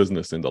killing your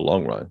business in the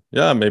long run.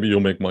 Yeah, maybe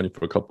you'll make money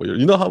for a couple of years.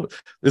 You know how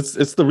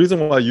it's the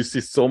reason why you see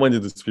so many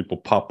of these people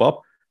pop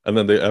up and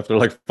then they, after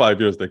like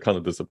 5 years, they kind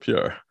of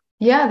disappear.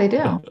 Yeah, they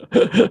do.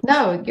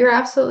 No, you're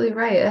absolutely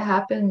right. It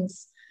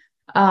happens.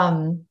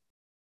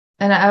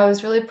 And I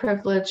was really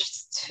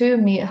privileged to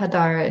meet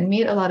Hadara and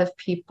meet a lot of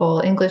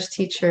people, English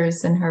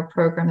teachers in her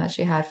program that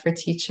she had for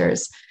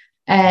teachers,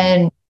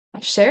 and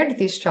shared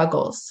these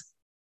struggles.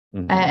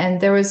 And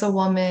there was a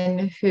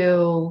woman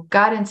who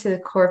got into the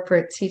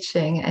corporate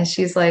teaching, and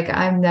she's like,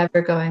 I'm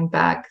never going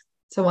back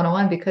to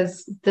 101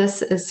 because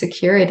this is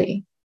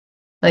security.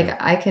 Like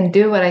I can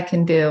do what I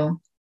can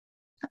do.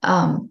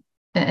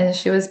 And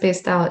she was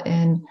based out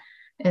in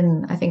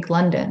I think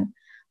London,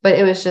 but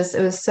it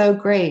was so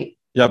great.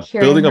 Yeah,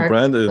 Hearing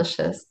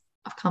her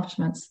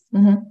accomplishments.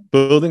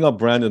 Building a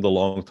brand in the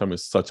long term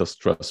is such a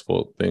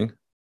stressful thing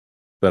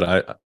that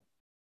I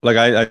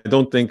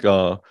don't think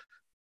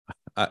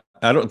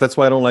I don't, that's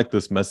why I don't like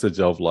this message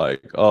of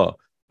like, oh,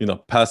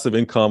 passive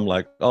income,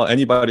 like, oh,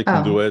 anybody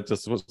can do it.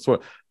 Just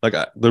like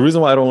the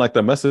reason why I don't like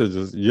that message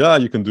is, yeah,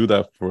 you can do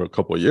that for a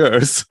couple of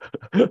years,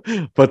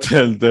 but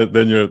then they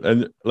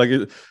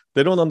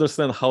don't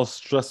understand how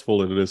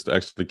stressful it is to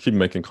actually keep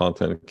making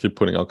content, keep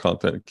putting out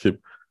content, keep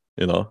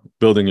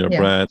building your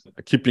brand,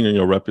 keeping in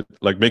your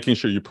like making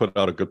sure you put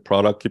out a good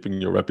product, keeping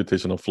your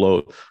reputation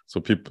afloat, so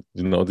people,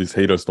 these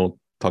haters don't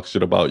talk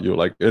shit about you.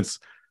 Like it's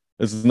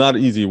not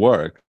easy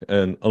work,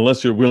 and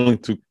unless you're willing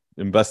to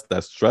invest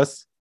that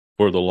stress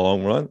for the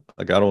long run,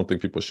 like I don't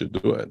think people should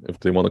do it. If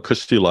they want a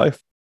cushy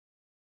life,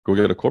 go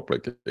get a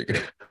corporate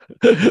gig.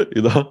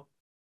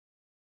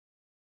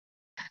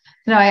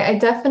 No, I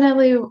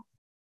definitely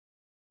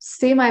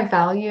see my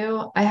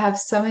value. I have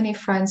so many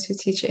friends who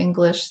teach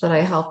English that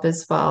I help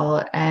as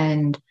well.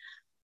 And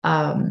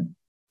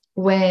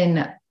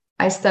when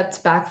I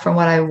stepped back from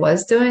what I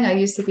was doing, I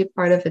used to be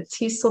part of a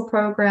TESOL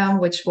program,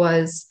 which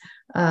was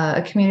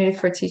a community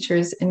for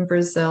teachers in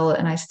Brazil.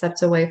 And I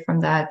stepped away from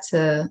that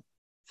to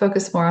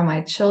focus more on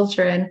my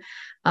children.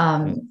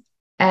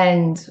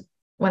 And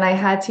when I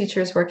had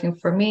teachers working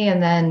for me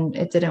and then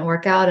it didn't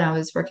work out and I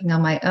was working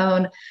on my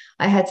own,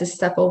 I had to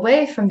step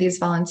away from these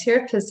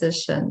volunteer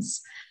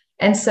positions.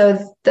 And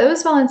so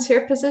those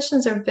volunteer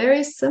positions are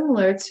very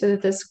similar to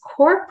this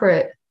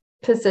corporate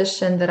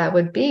position that I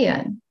would be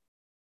in,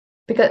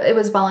 because it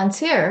was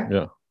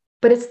volunteer,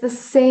 but it's the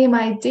same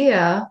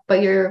idea,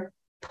 but you're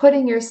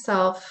putting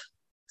yourself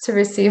to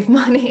receive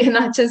money and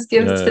not just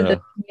give to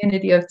the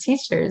community of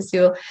teachers.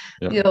 You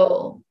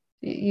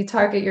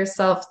target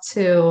yourself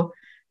to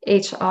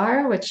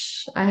HR,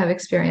 which I have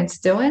experience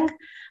doing.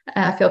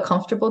 I feel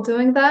comfortable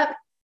doing that.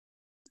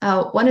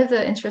 One of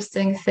the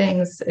interesting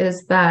things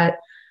is that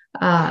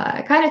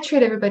I kind of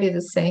treat everybody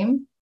the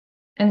same.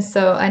 And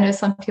so I know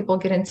some people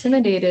get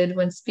intimidated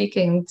when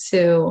speaking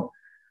to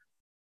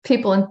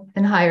people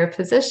in higher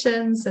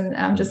positions. And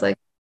I'm just like,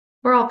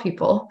 we're all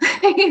people,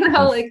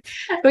 like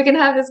we can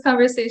have this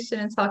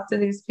conversation and talk to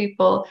these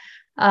people.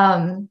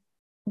 But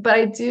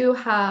I do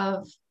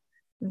have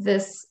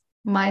this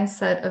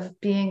mindset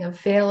of being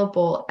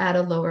available at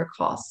a lower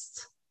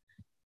cost,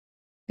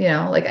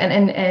 like,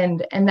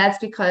 and that's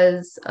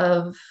because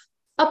of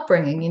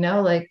upbringing,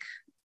 like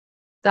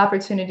the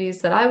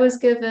opportunities that I was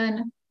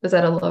given was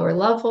at a lower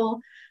level.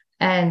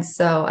 And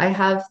so I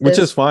have which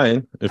is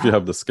fine if you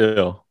have the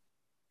scale.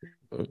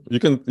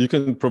 You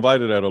can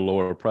provide it at a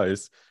lower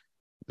price.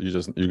 You're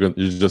just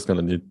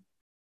gonna need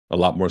a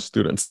lot more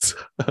students.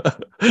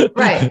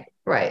 Right.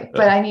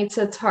 But I need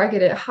to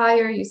target it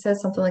higher. You said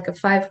something like a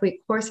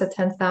 5-week course at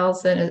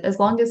 10,000, as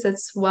long as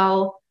it's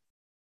well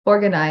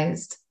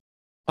organized.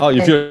 Oh,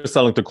 if you're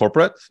selling to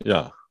corporate,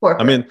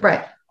 corporate, I mean,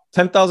 right.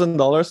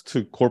 $10,000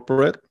 to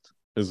corporate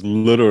is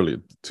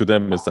literally, to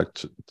them, it's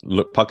like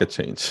pocket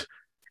change.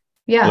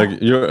 Yeah,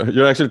 like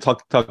you're actually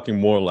talking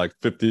more like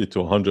 $50,000 to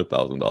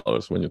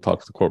 $100,000 when you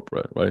talk to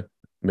corporate, right?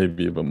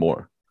 Maybe even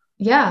more.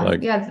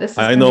 This is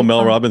I know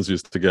Mel Robbins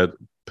used to get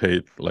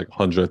paid like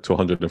 $100,000 to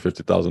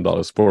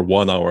 $150,000 for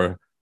 1 hour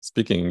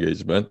speaking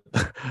engagement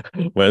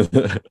when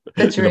the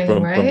dream,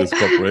 from these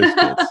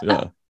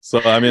corporations.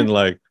 So I mean,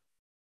 like,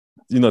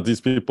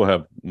 these people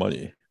have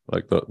money,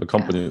 like the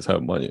companies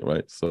have money,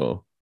 right?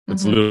 So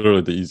it's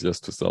literally the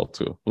easiest to sell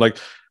to. Like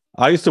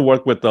I used to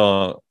work with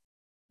an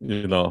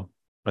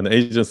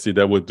agency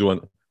that would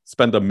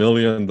spend $1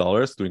 million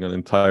doing an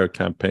entire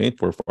campaign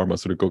for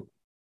pharmaceutical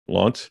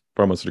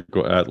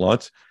ad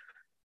launch,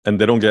 and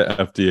they don't get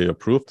FDA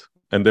approved,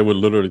 and they would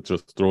literally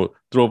just throw.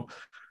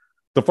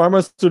 The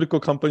pharmaceutical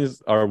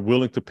companies are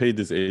willing to pay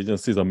these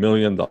agencies $1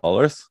 million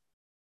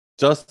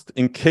just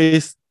in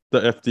case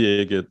the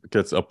FDA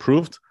gets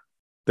approved.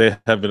 They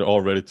have it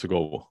all ready to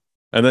go,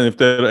 and then if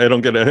they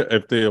don't get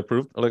FDA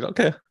approved, I'm like,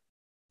 okay,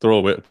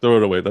 throw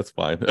it away. That's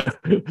fine.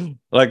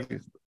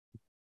 Like,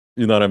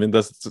 you know what I mean?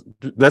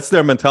 That's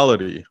their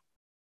mentality.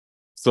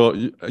 So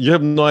you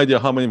have no idea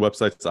how many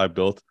websites I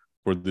built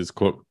for these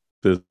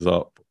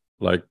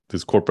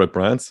corporate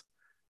brands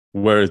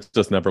where it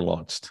just never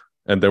launched,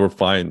 and they were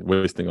fine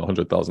wasting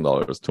 $100,000,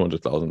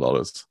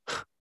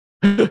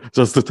 $200,000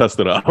 just to test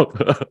it out.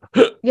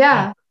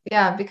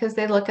 Because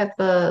they look at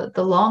the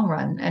long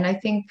run, and I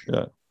think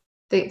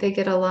they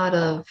get a lot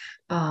of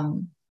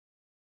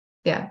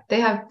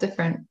they have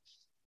different.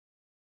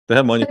 They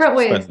have money different to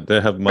ways. spend. They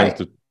have money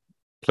to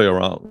play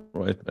around,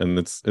 right? And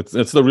it's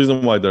the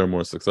reason why they're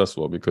more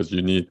successful, because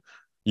you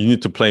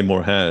need to play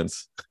more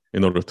hands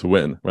in order to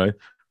win, right?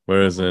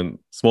 Whereas in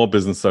small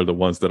business are the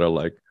ones that are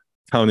like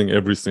counting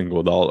every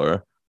single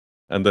dollar,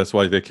 and that's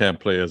why they can't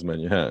play as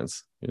many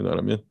hands. You know what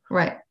I mean?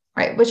 Right.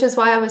 Right. Which is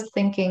why I was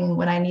thinking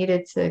when I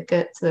needed to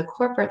get to the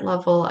corporate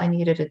level, I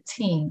needed a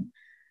team.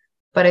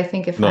 But I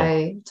think if No, I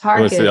it's the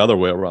target, other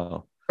way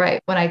around.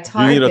 right, when I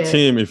You need a target,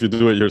 team if you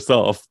do it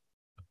yourself.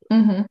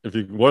 mhm. If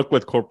you work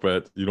with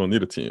corporate, you don't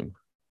need a team.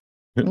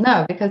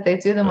 No, because they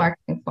do the Yeah,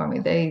 marketing for me.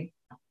 They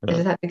yeah.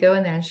 just have to go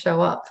in there and show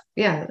up.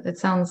 Yeah, it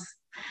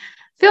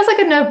feels like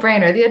a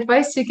no-brainer. The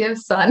advice you give,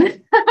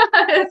 son,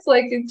 it's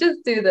like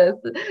just do this.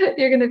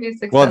 You're going to be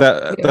Well,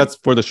 successful here. that's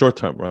for the short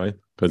term, right?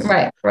 Because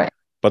Right, right.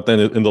 but then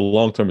in the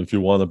long term, if you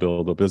want to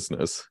build a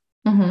business,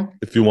 Hmm.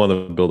 if you want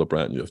to build a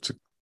brand, you have to.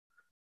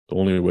 The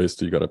only way is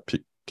to you got to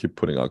keep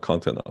putting out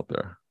content out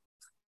there.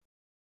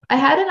 I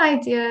had an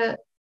idea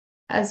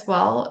as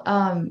well.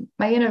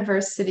 My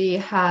university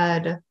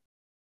had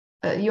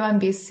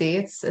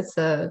UMBC. It's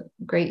a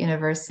great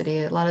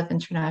university, a lot of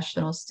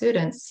international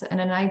students, and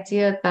an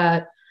idea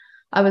that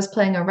I was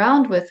playing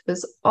around with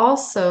was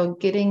also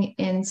getting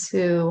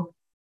into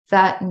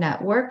that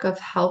network of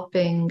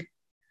helping.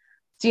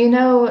 Do you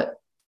know?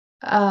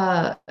 Do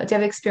you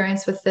have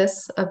experience with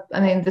this? I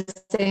mean, the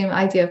same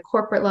idea of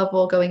corporate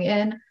level going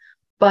in,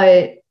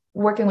 but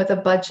working with a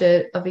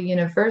budget of a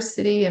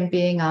university and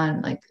being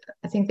on like,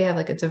 I think they have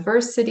like a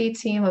diversity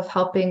team of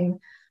helping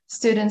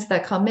students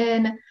that come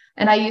in.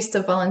 And I used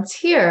to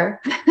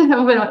volunteer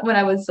when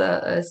I was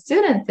a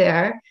student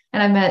there,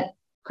 and I met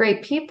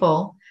great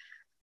people.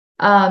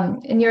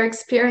 In your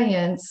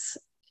experience,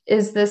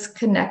 is this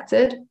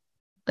connected?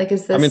 Like,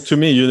 is I mean, to this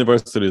me,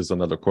 university is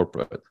another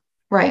corporate,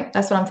 right?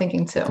 That's what I'm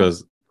thinking too.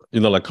 because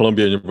like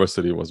Columbia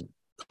University was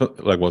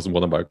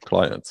one of my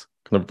clients.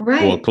 Well,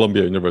 Right.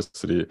 Columbia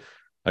University,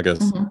 I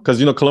guess, Hmm. because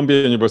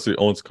Columbia University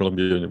owns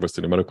Columbia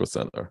University Medical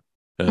Center,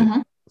 and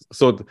Hmm.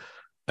 so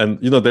and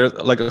they're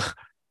like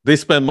they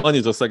spend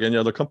money just like any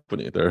other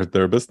company.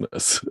 They're a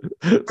business.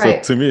 So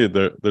Right. to me,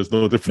 there's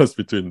no difference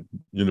between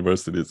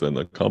universities and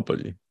a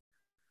company.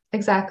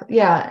 Exactly.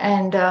 Yeah.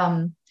 And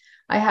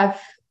I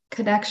have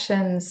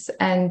connections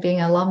and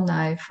being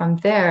alumni from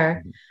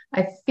there. Mhm.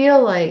 I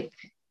feel like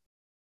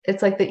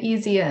it's like the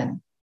easy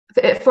in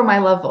for my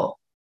level.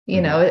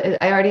 Mhm.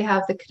 I already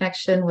have the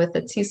connection with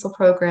the TESOL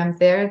program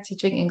there,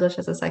 teaching English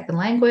as a second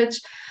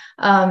language.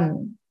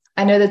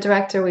 I know the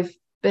director, we've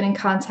been in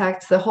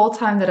contact the whole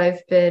time that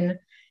I've been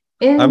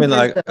I in mean,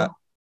 Brazil.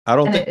 I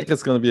don't And think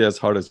it's going to be as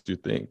hard as you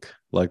think.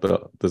 Like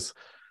this,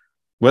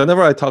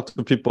 whenever I talk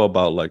to people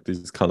about like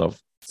these kind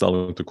of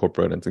selling to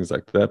corporate and things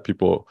like that,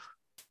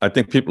 I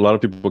think a lot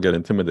of people get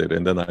intimidated,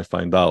 and then I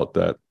find out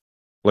that,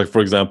 like,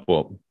 for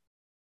example,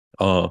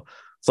 uh,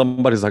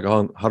 somebody's like,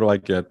 "Oh, how do I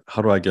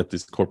get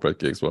these corporate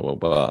gigs?" Blah blah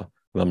blah,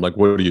 and I'm like,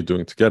 "What are you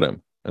doing to get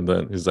them?" And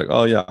then he's like,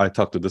 "Oh yeah, I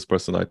talked to this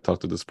person. I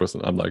talked to this person."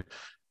 I'm like,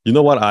 you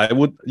know what I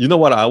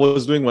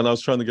was doing when I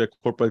was trying to get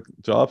corporate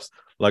jobs?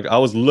 Like, I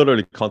was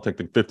literally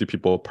contacting 50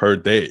 people per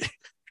day.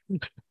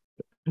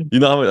 You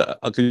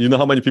know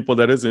how many people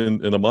that is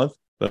in a month?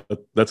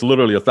 That's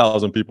literally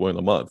 1,000 people in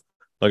a month.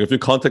 Like, if you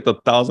contact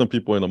 1,000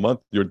 people in a month,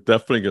 you're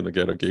definitely gonna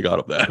get a gig out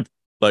of that.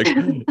 Like,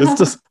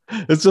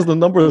 it's just a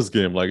numbers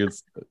game. Like,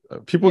 it's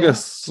people get yeah.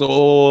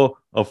 so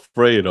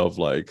afraid of,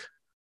 like,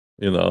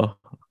 you know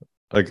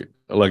like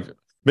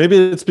maybe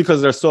it's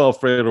because they're so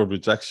afraid of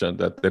rejection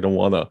that they don't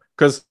wanna.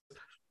 Because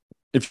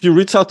if you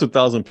reach out to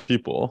 1,000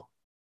 people,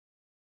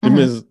 it Mhm.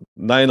 means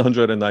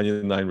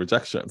 999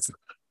 rejections.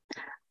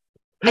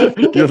 I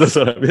think You know it's,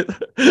 what I mean?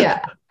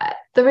 yeah,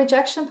 the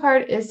rejection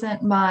part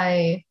isn't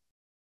my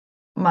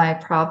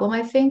problem.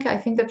 I think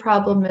the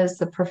problem is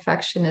the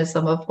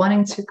perfectionism of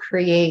wanting to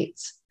create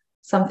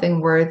something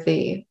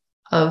worthy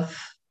of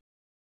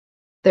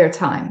their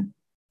time,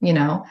 you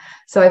know.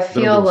 So I They don't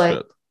feel give a like,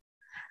 shit.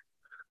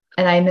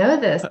 and I know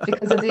this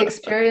because of the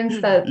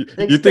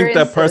You think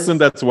that person experiences.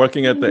 that's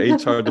working at the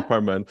HR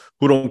department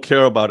who don't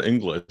care about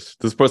English,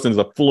 this person is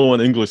a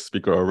fluent English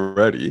speaker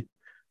already.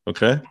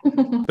 Okay.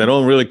 They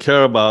don't really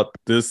care about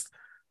this.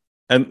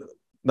 And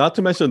not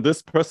to mention,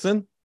 this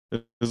person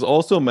is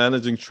also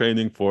managing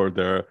training for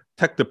their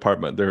tech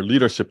department, their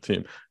leadership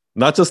team,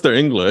 not just their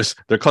English,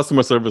 their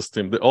customer service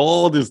team,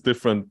 all these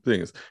different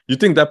things. You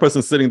think that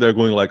person's sitting there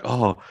going like,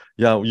 oh,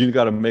 yeah, you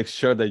got to make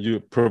sure that you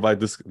provide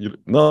this.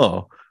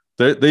 No,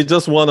 they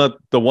just want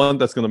the one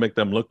that's going to make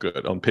them look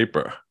good on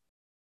paper.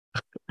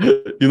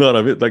 You know what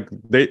I mean? Like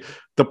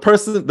the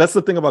person, that's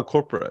the thing about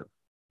corporate.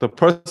 The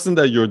person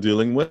that you're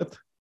dealing with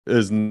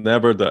is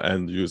never the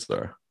end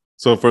user.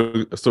 So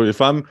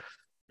if I'm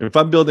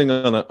building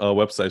on a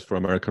website for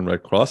American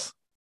Red Cross,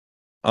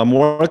 I'm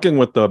working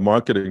with the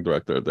marketing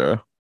director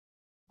there,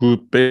 who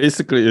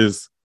basically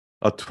is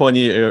a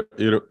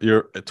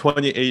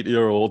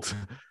 28-year-old,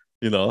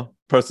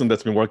 person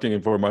that's been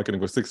working for marketing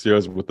for 6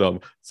 years with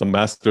some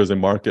masters in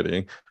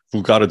marketing,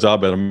 who got a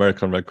job at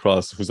American Red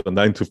Cross, who's a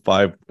 9 to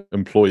 5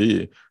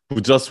 employee,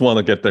 who just want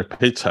to get their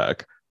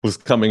paycheck, who's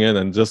coming in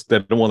and just they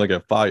don't want to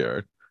get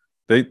fired.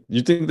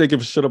 you think they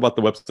give a shit about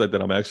the website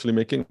that I'm actually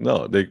making?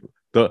 No,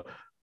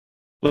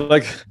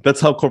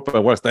 that's how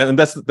corporate works. And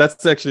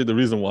that's actually the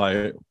reason why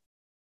a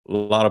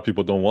lot of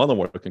people don't want to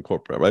work in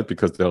corporate, right?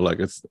 Because they're like,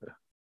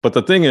 but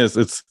the thing is,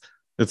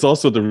 it's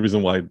also the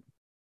reason why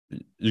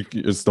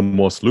it's the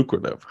most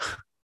lucrative.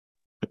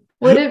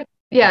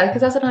 Yeah,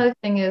 because that's another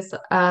thing is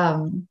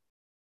I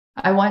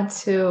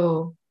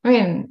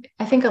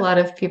think a lot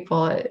of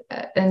people,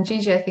 and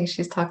Gigi, I think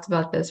she's talked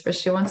about this, where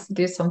she wants to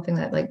do something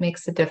that like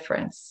makes a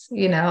difference,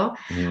 you know?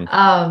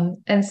 Mm-hmm.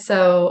 And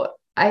so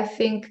I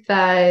think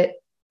that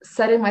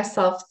setting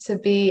myself to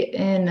be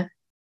in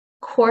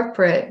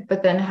corporate,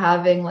 but then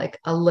having like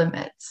a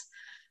limit.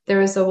 There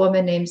was a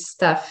woman named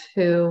Steph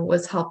who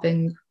was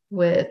helping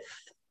with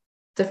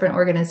different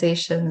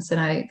organizations, and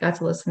I got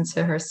to listen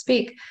to her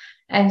speak.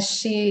 And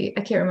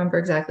I can't remember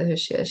exactly who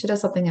she is. She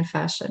does something in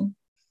fashion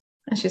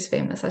and she's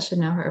famous. I should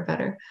know her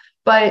better.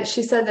 But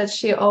she said that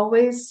she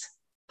always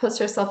puts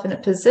herself in a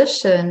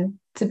position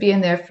to be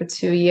in there for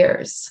 2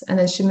 years. And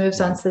then she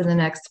moves on to the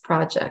next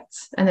project.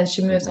 And then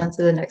she moves on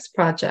to the next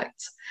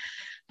project.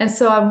 And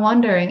so I'm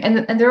wondering,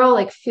 and they're all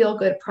like feel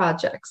good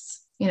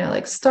projects, you know,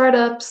 like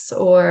startups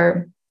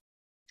or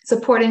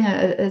supporting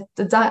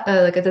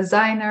like a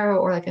designer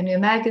or like a new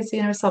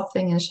magazine or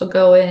something. And she'll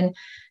go in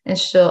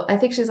and I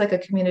think she's like a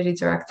community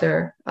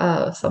director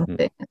of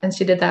something. And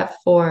she did that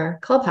for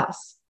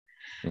Clubhouse.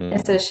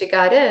 And so she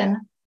got in,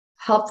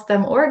 helped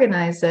them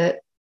organize it.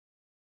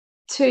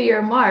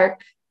 2-year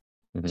mark,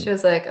 she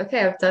was like,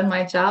 okay, I've done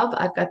my job.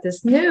 I've got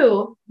this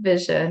new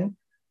vision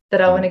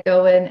that I want to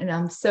go in, and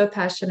I'm so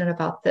passionate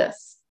about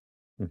this.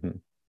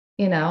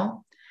 You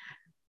know,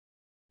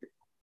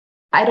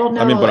 I don't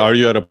know. I mean, but are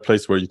you at a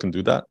place where you can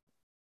do that?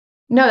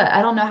 No,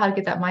 I don't know how to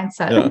get that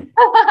mindset.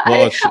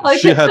 Yeah. Well,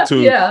 she had to.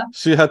 Yeah.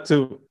 She had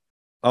to.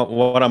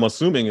 What I'm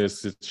assuming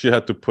is she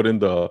had to put in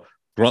the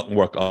grunt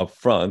work up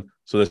front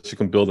so that she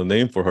can build a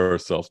name for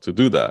herself to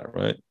do that,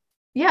 right?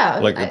 Yeah.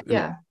 Like,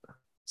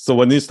 so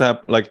what needs to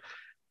happen, like,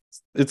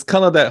 it's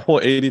kind of that whole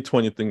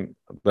 80-20 thing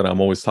that I'm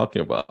always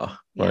talking about,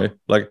 right?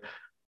 Like,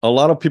 a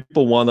lot of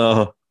people want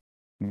to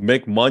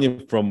make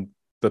money from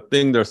the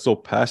thing they're so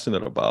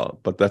passionate about,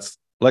 but that's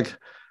like,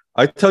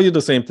 I tell you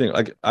the same thing.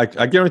 Like, I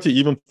guarantee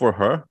even for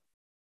her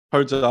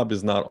job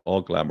is not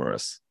all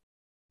glamorous,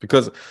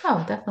 because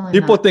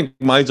people think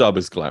my job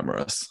is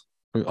glamorous.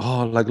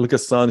 Oh, like, look at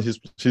Sun,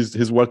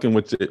 he's working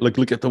with like,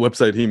 look at the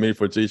website he made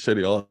for Jay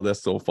Shetty. Oh,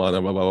 that's so fun.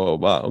 Blah, blah, blah,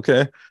 blah.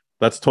 Okay,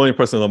 that's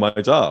 20% of my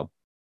job.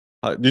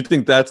 Do you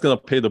think that's gonna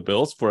pay the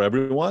bills for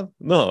everyone?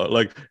 No,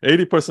 like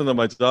 80% of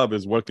my job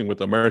is working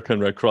with American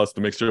Red Cross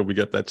to make sure we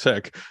get that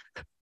check.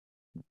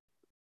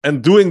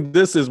 And doing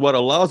this is what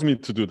allows me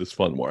to do this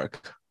fun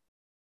work.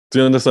 Do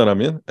you understand what I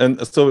mean?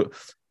 And so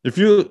if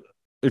you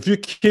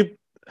keep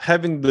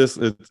having this,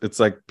 it's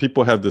like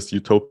people have this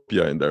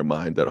utopia in their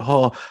mind that,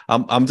 oh,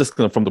 I'm just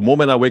gonna, from the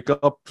moment I wake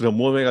up to the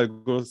moment I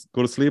go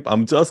to sleep,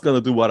 I'm just gonna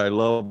do what I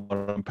love,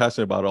 what I'm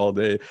passionate about all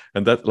day,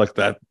 and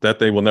that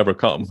day will never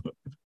come.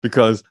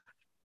 Because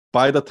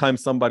by the time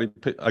somebody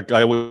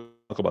I will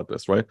talk about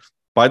this, right?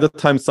 By the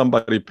time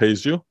somebody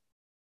pays you,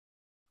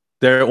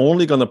 they're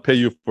only gonna pay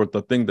you for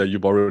the thing that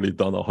you've already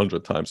done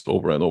 100 times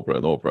over and over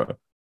and over.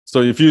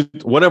 So if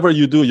whatever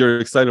you do, you're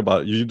excited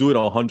about it, you do it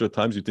 100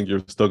 times, you think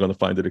you're still going to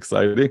find it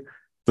exciting.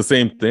 The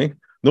same thing.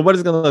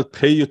 Nobody's going to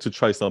pay you to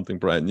try something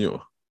brand new.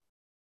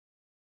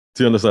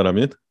 Do you understand what I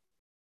mean?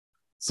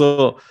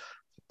 So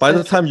by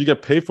the time you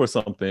get paid for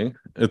something,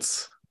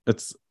 it's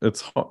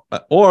hard.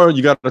 Or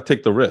you got to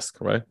take the risk,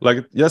 right?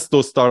 Like, yes,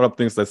 those startup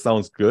things, that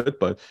sounds good,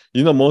 but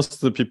most of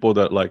the people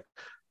that, like,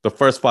 the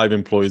first 5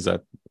 employees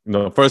at,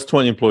 first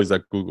 20 employees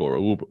at Google or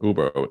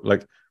Uber,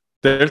 like,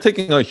 they're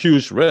taking a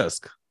huge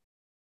risk.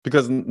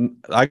 Because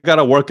I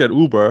gotta work at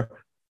Uber,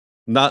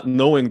 not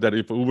knowing that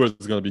if Uber is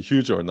gonna be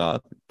huge or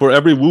not. For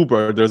every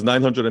Uber, there's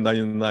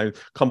 999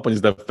 companies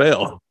that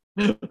fail.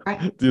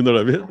 Right. Do you know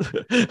what I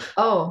mean?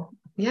 Oh,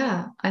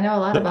 yeah, I know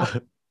a lot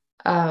about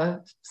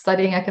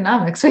studying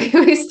economics.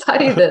 We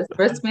study this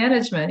risk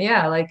management.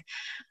 Yeah, like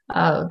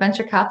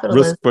venture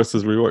capitalism. Risk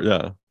versus reward.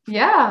 Yeah.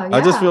 Yeah. I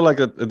just feel like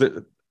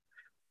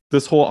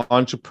this whole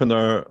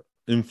entrepreneur,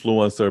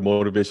 influencer,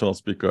 motivational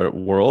speaker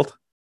world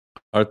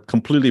are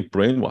completely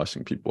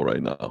brainwashing people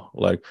right now.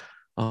 Like,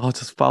 oh,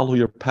 just follow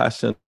your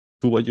passion,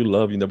 do what you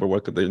love, you never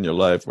work a day in your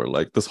life. Or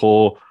like this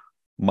whole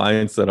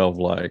mindset of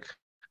like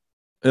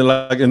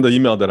in the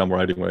email that I'm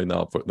writing right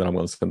now that I'm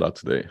going to send out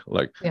today,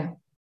 like,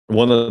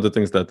 one of the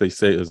things that they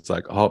say is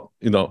like, oh,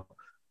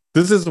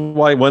 this is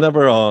why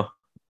whenever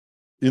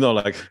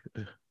like,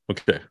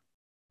 okay,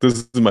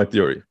 this is my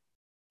theory.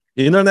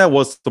 Internet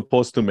was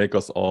supposed to make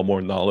us all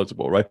more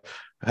knowledgeable, right?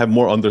 Have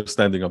more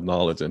understanding of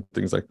knowledge and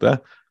things like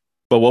that.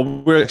 But what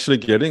we're actually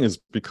getting is,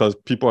 because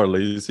people are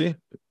lazy,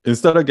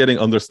 instead of getting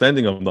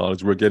understanding of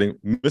knowledge, we're getting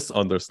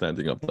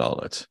misunderstanding of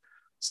knowledge.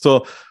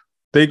 So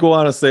they go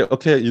on and say,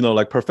 okay,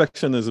 like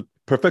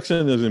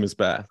perfectionism is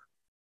bad,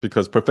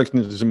 because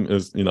perfectionism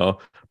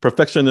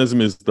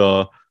is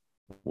the,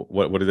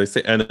 what did they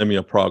say? Enemy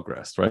of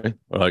progress, right?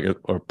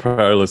 Or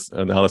paralysis,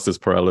 analysis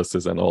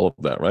paralysis, and all of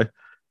that, right?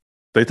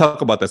 They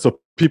talk about that. So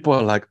people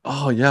are like,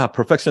 oh yeah,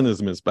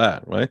 perfectionism is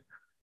bad, right?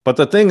 But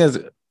the thing is,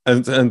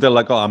 and they're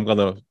like, oh, I'm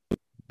gonna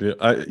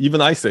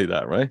even I say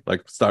that, right?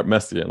 Like start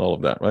messy and all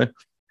of that, right?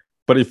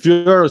 But if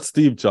you're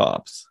Steve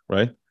Jobs,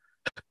 right?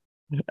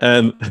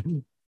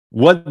 And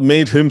what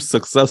made him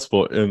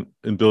successful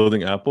in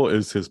building Apple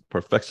is his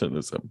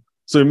perfectionism.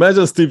 So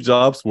imagine Steve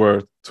Jobs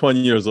were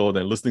 20 years old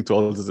and listening to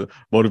all these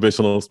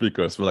motivational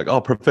speakers. We're like, oh,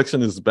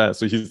 perfection is bad.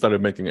 So he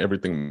started making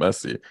everything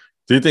messy.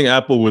 Do you think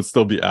Apple would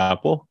still be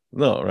Apple?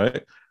 No,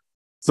 right?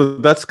 So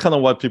that's kind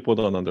of what people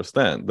don't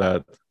understand,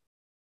 that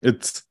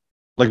it's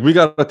like we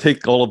got to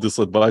take all of this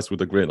advice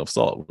with a grain of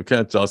salt. We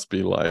can't just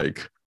be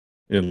like,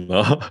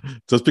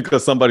 just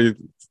because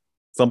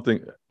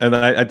something. And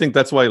I think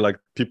that's why like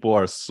people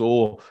are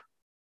so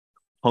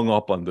hung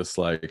up on this,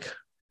 like,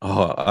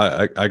 oh,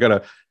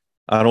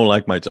 I don't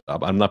like my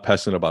job. I'm not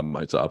passionate about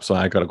my job. So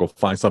I gotta go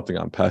find something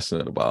I'm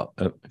passionate about.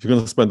 And if you're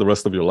gonna spend the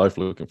rest of your life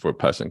looking for a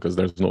passion, because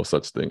there's no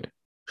such thing.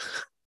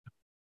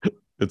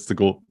 It's the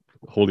gold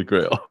holy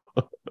grail.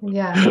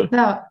 Yeah.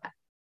 No,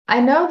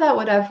 I know that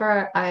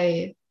whatever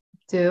I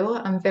do,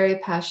 I'm very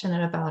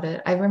passionate about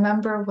it. I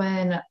remember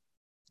when,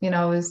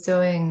 I was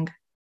doing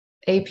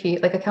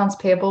AP, like accounts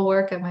payable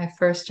work at my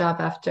first job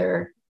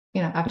after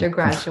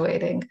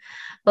graduating.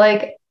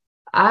 Like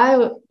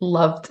I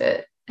loved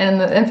it.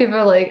 And people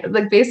are like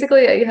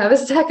basically you have a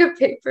stack of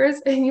papers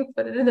and you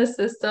put it in the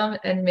system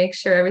and make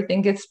sure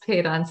everything gets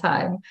paid on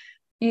time.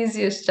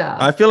 Easiest I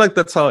job. feel like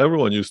that's how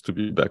everyone used to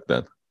be back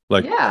then.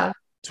 Like Yeah.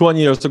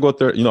 20 years ago,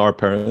 there, our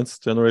parents'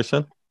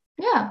 generation,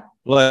 Yeah.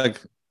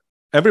 like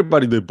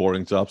everybody did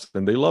boring jobs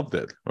and they loved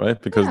it,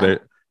 right? Because Yeah.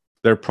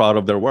 they're proud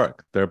of their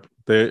work.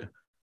 They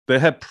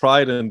had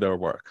pride in their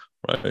work,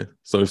 right?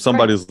 So if Right.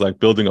 somebody's like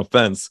building a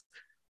fence,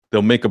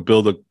 they'll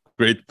build a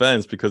great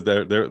fence because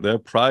they're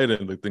pride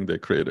in the thing they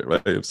created,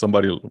 right? If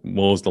somebody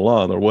mows the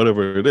lawn or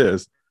whatever it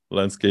is,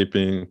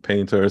 landscaping,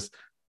 painters,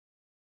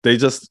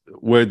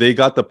 where they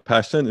got the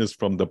passion is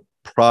from the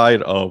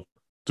pride of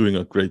doing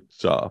a great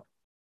job.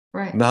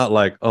 Right. Not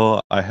like,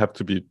 oh, I have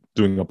to be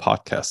doing a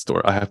podcast,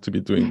 or I have to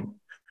be doing,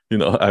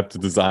 I have to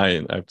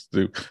design, I have to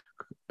do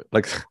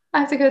like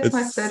I have to go to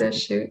my it's photo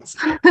shoots.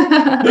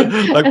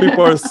 like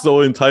people are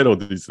so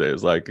entitled these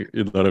days, like,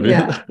 you know what I mean?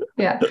 Yeah,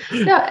 yeah.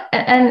 No,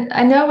 and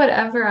I know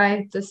whatever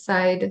I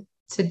decide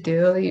to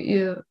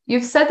do,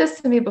 you've said this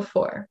to me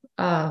before,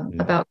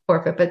 about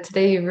corporate, but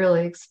today you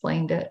really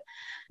explained it.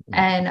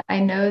 And I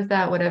know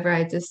that whatever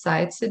I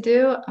decide to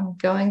do, I'm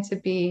going to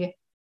be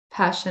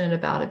passionate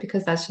about it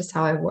because that's just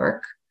how I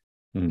work,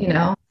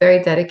 Mm-hmm.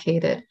 very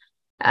dedicated.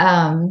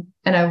 And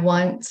I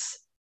want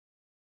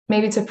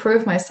maybe to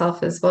prove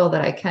myself as well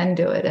that I can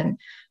do it. And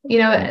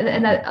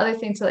that other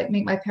thing to like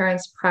make my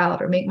parents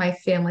proud or make my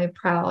family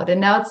proud.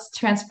 And now it's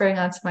transferring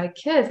onto my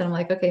kids. And I'm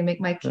like, okay,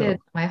 make my Yeah.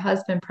 kids, my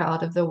husband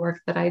proud of the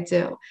work that I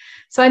do.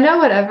 So I know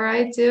whatever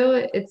I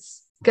do,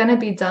 it's gonna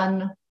be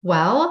done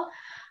well.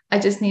 I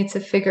just need to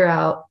figure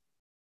out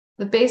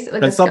the basic,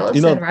 like the And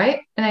skeleton,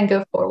 right? And then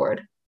go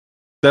forward.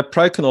 that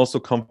pride can also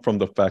come from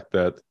the fact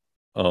that,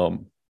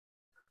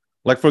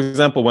 like, for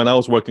example, when I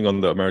was working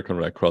on the American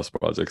Red Cross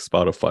project,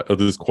 Spotify, or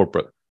this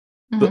corporate,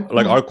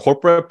 like our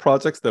corporate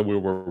projects that we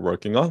were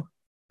working on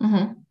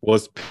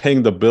was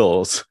paying the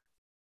bills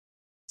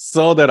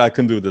so that I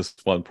can do this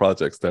fun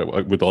projects that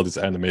with all these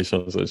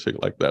animations and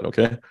shit like that.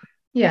 Okay.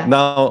 Yeah.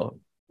 Now,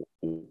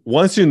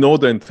 once you know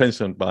the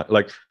intention,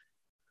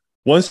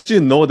 once you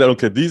know that,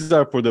 okay, these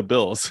are for the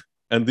bills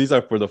and these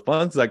are for the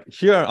funds, like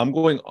here I'm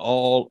going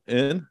all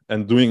in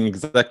and doing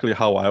exactly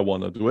how I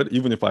want to do it,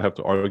 even if I have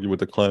to argue with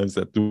the clients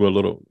that do a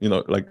little,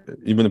 like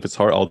even if it's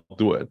hard, I'll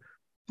do it.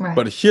 Right.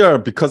 But here,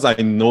 because I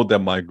know that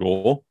my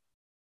goal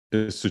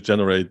is to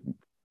generate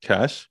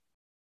cash,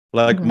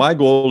 like my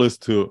goal is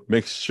to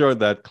make sure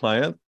that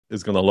client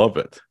is going to love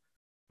it,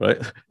 right?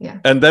 Yeah.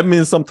 And that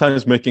means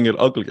sometimes making it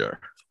uglier.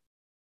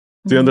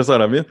 Do you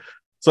understand what I mean?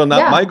 So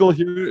now my goal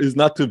here is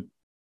not to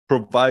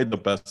provide the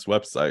best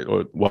website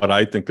or what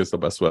I think is the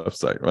best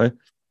website, right?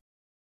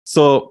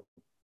 So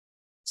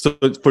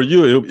for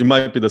you, it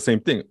might be the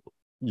same thing.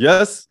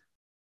 Yes,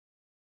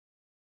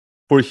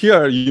 for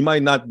here, you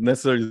might not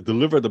necessarily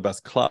deliver the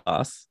best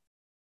class,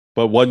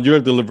 but what you're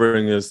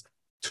delivering is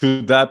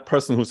to that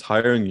person who's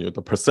hiring you,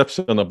 the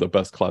perception of the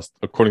best class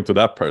according to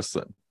that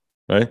person,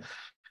 right?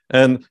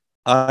 And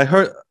I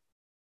heard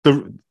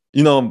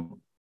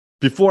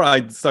before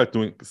I start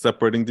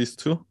separating these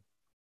two,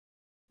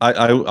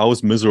 I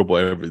was miserable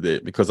every day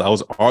because I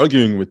was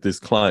arguing with these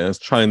clients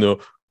trying to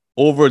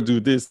overdo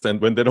this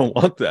and when they don't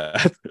want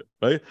that,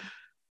 right?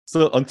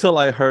 So until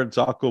I heard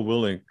Jocko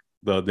Willink,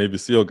 the Navy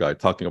SEAL guy,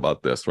 talking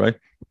about this, right?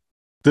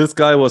 This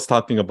guy was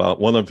talking about,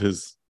 one of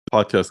his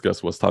podcast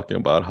guests was talking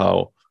about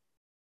how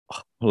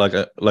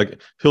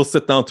like he'll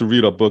sit down to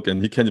read a book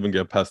and he can't even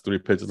get past 3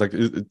 pages. Like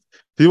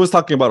he was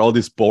talking about all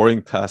these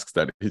boring tasks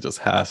that he just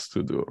has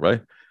to do,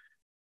 right?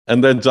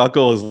 And then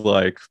Jocko was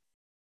like,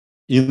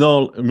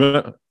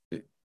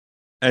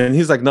 and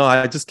he's like, no,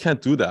 I just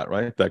can't do that,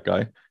 right? That guy.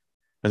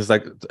 And it's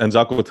like, and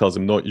Jocko tells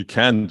him, no, you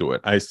can do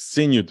it. I've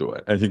seen you do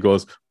it. And he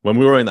goes, when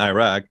we were in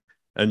Iraq,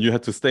 and you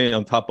had to stay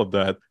on top of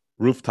that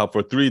rooftop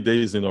for 3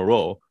 days in a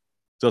row,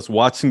 just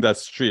watching that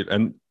street.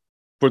 And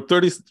for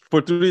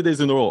 3 days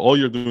in a row, all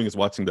you're doing is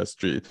watching that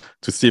street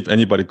to see if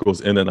anybody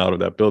goes in and out of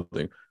that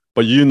building.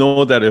 But you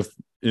know that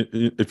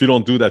if you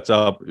don't do that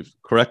job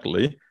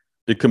correctly,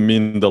 it could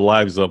mean the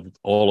lives of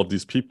all of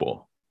these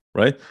people,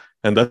 right?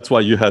 And that's why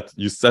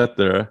you sat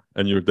there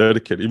and you're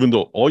dedicated, even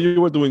though all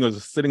you were doing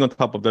was sitting on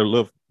top of their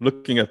lift,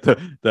 looking at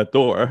that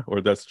door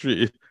or that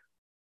street.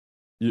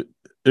 It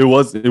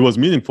was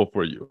meaningful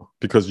for you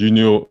because you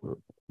knew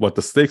what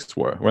the stakes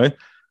were, right?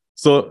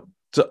 So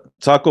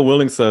Jocko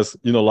Willing says,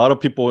 a lot of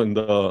people in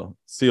the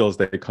SEALs,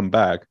 they come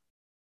back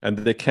and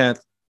they can't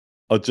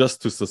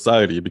adjust to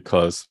society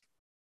because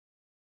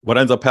what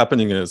ends up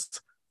happening is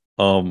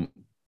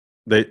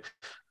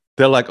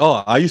they're like,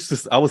 oh, I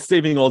was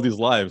saving all these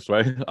lives,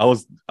 right? I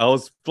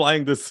was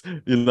flying this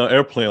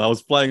airplane, I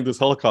was flying this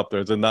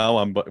helicopters, and now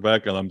I'm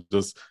back and I'm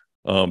just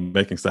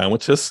making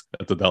sandwiches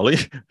at the deli.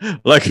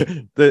 Like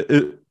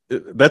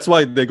that's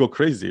why they go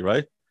crazy,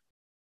 right?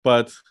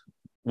 But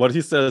what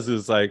he says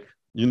is like,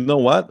 you know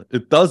what?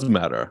 It does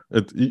matter.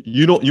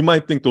 You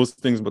might think those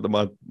things, but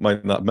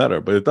might not matter,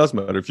 but it does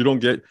matter. If you don't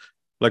get,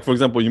 like, for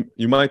example,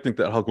 you might think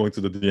that going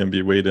to the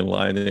DMV, wait in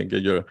line and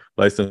get your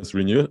license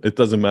renewed, it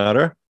doesn't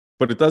matter.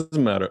 But it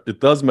doesn't matter. It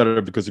does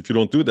matter because if you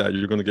don't do that,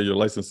 you're going to get your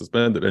license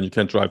suspended and you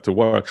can't drive to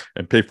work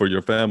and pay for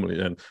your family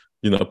and,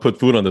 put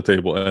food on the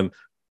table. And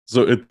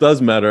so it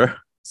does matter.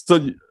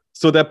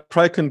 So that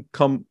pride can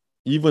come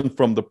even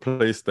from the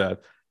place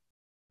that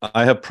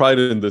I have pride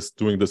in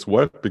doing this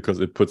work because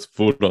it puts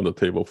food on the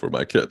table for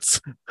my kids.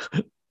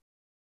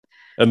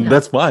 And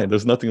that's fine.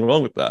 There's nothing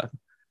wrong with that.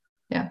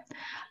 Yeah.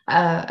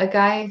 A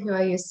guy who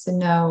I used to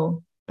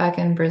know back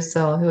in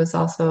Brazil, who was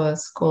also a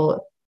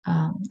school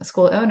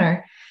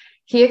owner,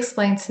 he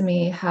explained to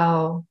me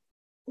how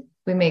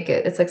we make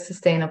it's like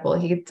sustainable.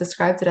 He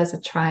described it as a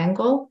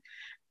triangle.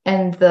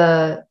 And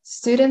the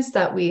students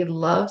that we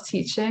love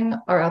teaching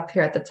are up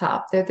here at the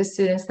top. They're the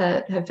students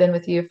that have been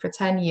with you for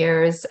 10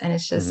 years. And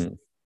it's just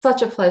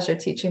such a pleasure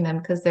teaching them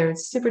because they're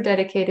super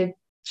dedicated,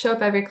 show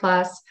up every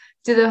class,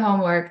 do the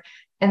homework,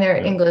 and their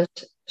English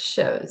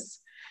shows.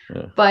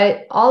 Yeah.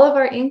 But all of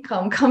our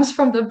income comes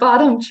from the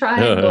bottom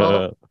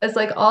triangle. It's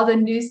like all the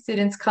new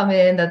students come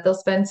in that they'll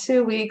spend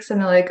 2 weeks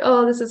and they're like,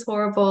 oh, this is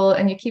horrible.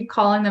 And you keep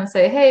calling them,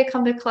 say, hey,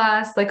 come to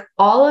class. Like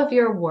all of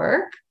your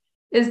work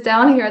is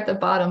down here at the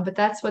bottom, but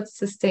that's what's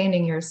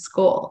sustaining your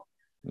school.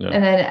 Yeah,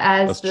 and then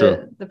as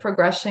the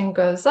progression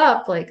goes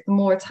up, like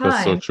more time.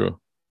 That's so true.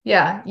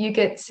 Yeah, you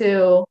get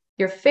to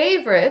your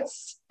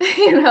favorites.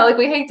 Like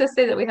we hate to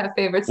say that we have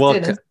favorite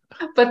students,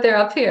 but they're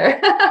up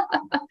here.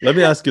 Let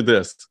me ask you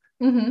this.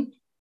 Mm-hmm.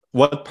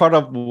 What part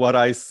of what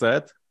I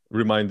said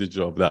reminded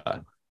you of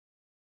that?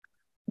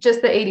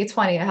 Just the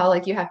 80-20, how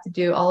like you have to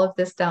do all of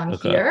this down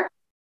here,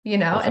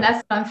 and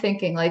that's what I'm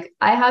thinking. Like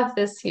I have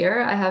this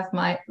here, I have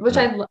my, which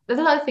the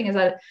other thing is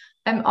that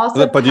I'm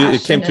also But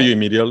it came to you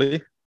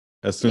immediately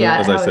as soon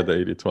as I said the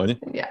 80-20?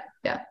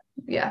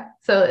 Yeah.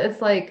 So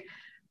it's like,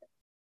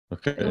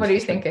 what are you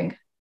thinking?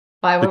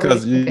 Why?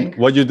 Because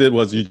what you did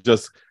was you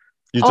just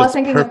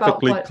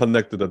perfectly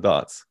connected the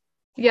dots.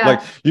 Yeah.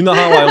 Like, how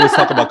I always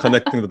talk about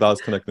connecting the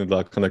dots,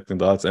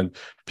 and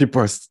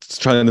people are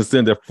trying to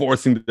understand, they're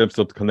forcing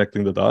themselves to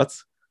connecting the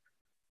dots.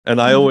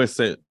 And I always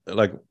say,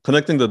 like,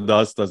 connecting the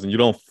dots you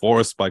don't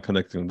force by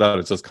connecting the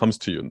dots, it just comes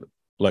to you.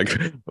 Like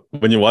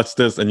when you watch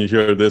this and you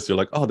hear this, you're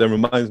like, oh, that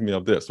reminds me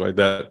of this, right?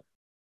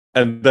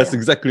 And that's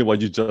exactly what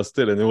you just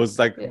did. And it was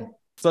like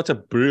such a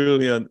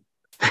brilliant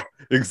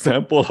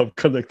example of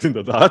connecting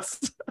the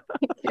dots.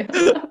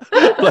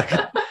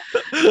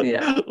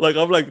 Like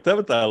I'm like,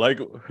 Tabitha, like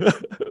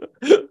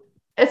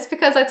it's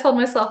because I told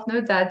myself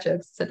no dad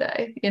jokes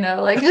today,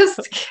 like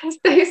just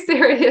stay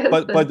serious.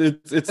 But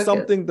it's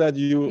something that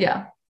you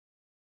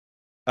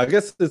I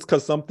guess it's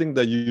because something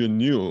that you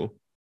knew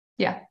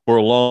for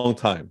a long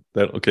time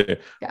that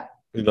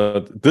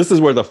this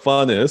is where the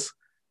fun is,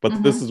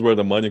 but this is where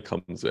the money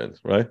comes in,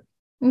 right?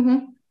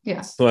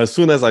 Yeah. So as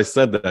soon as I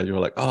said that, you were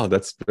like, oh,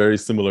 that's very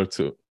similar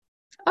to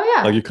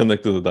like you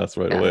connected the dots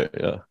right away.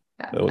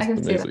 That was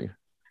amazing.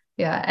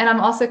 Yeah. And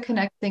I'm also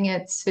connecting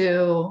it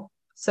to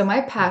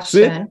my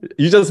passion. See?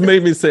 You just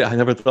made me say I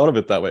never thought of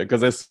it that way,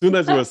 because as soon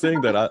as you were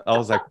saying that, I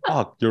was like,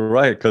 oh, you're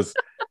right. Because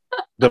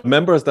the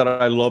members that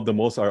I love the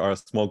most are our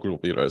small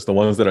group leaders, the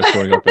ones that are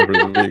showing up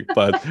every week.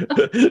 But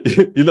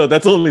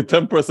that's only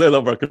 10%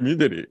 of our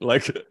community.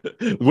 Like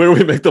where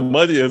we make the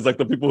money is like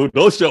the people who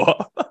don't show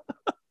up.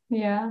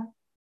 Yeah.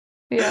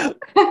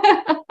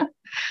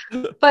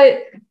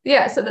 But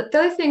so the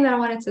other thing that I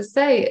wanted to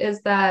say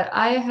is that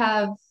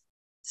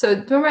so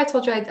remember I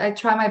told you I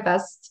try my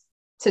best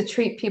to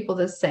treat people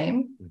the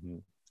same.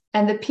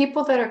 And the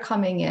people that are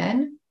coming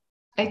in,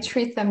 I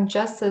treat them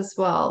just as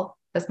well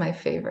as my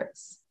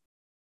favorites.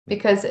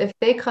 Because if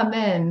they come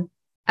in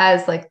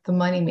as like the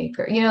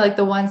moneymaker, like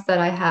the ones that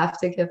I have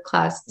to give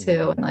class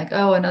to, and like,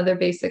 oh, another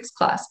basics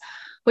class,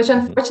 which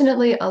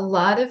unfortunately a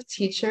lot of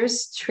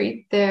teachers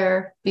treat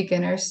their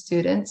beginner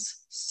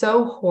students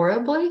so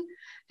horribly.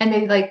 and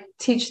they like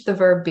teach the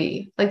verb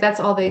be. Like that's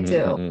all they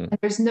do. Mm-hmm. And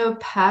there's no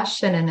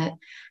passion in it.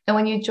 And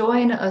when you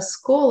join a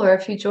school, or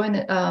if you join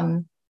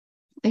a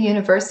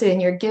university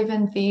and you're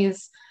given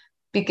these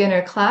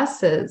beginner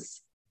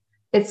classes,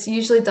 it's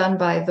usually done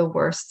by the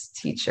worst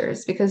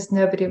teachers because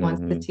nobody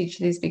wants to teach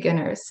these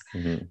beginners.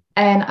 Mm-hmm.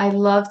 And I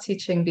love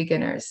teaching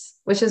beginners,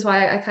 which is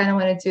why I kind of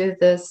want to do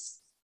this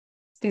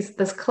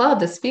club,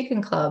 the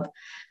speaking club.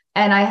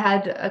 And I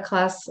had a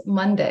class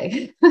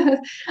Monday.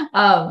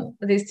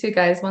 These two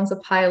guys, one's a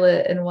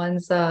pilot and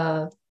one's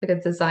like a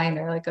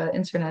designer, like an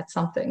internet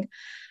something.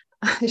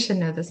 I should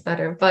know this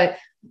better, but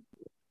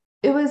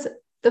it was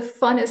the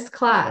funnest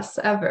class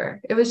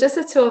ever. It was just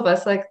the two of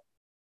us, like,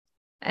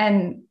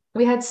 and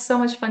we had so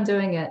much fun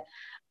doing it.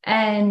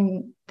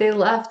 And they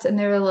left and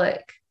they were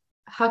like,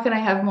 how can I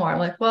have more? I'm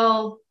like,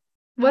 well,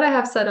 what I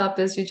have set up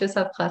is you just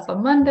have class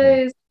on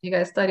Mondays, you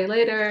guys study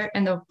later.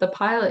 And the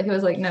pilot, he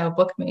was like, no,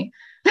 book me.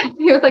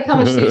 He was like, how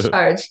much do you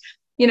charge?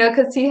 You know,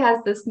 because he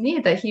has this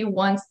need that he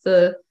wants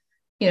to,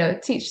 you know,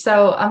 teach.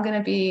 So I'm going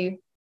to be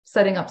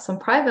setting up some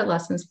private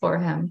lessons for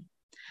him.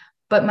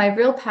 But my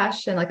real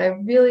passion, like I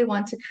really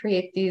want to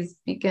create these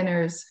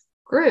beginners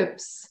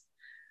groups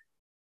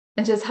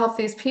and just help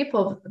these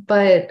people.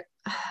 But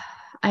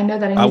I know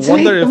that I need to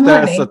make the money.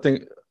 That's the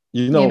thing,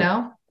 you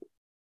know,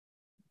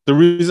 the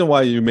reason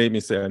why you made me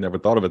say I never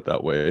thought of it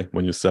that way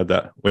when you said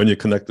that, when you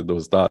connected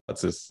those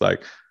dots, is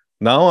like,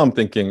 now I'm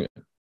thinking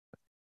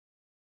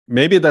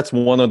maybe that's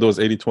one of those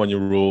 80-20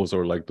 rules,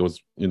 or like those,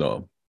 you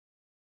know,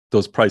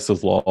 those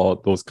Price's law,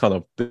 those kind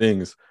of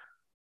things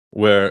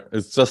where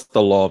it's just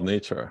the law of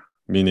nature,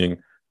 meaning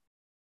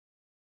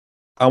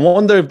I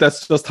wonder if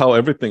that's just how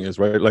everything is,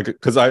 right? Like,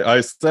 because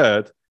I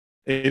said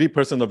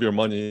 80% of your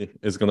money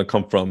is going to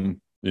come from,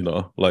 you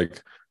know,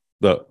 like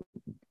the,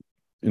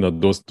 you know,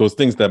 those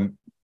things that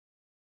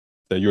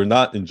you're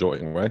not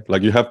enjoying, right?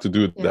 Like you have to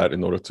do that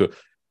in order to,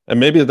 and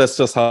maybe that's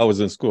just how it's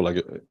in school,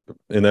 like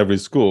in every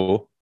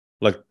school,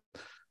 like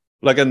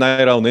at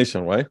Night Owl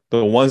Nation, right?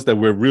 The ones that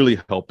we're really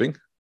helping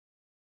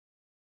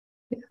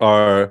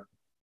are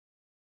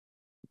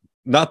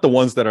not the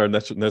ones that are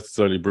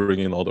necessarily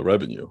bringing in all the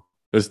revenue.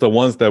 It's the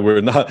ones that we're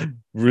not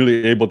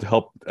really able to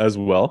help as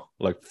well,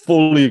 like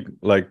fully,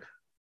 like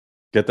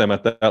get them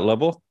at that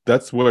level.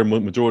 That's where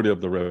majority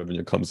of the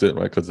revenue comes in,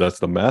 right? Because that's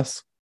the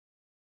mass.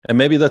 And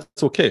maybe that's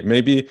okay.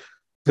 Maybe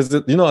because,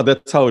 you know,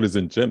 that's how it is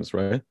in gyms,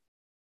 right?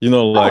 You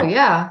know, like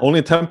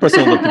only 10% of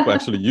the people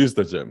actually use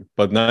the gym,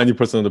 but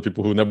 90% of the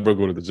people who never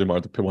go to the gym are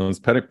the ones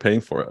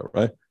paying for it,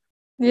 right?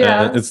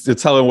 Yeah. And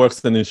it's how it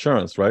works in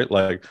insurance, right?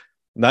 Like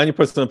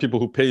 90% of people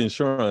who pay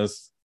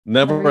insurance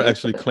never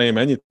actually claim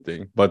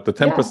anything, but the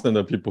 10%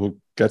 of people who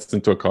gets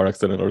into a car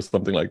accident or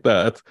something like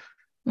that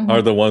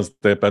are the ones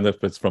that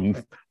benefits from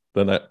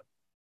the net.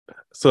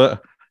 So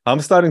I'm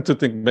starting to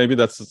think maybe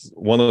that's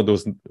one of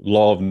those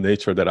law of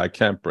nature that I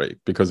can't break,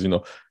 because, you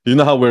know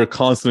how we're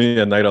constantly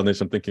at Night Owl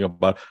Nation thinking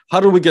about how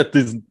do we get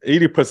these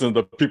 80% of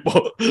the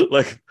people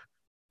like,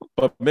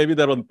 but maybe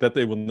that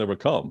day will never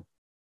come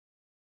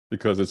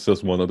because it's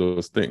just one of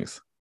those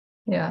things.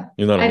 Yeah.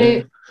 You know what I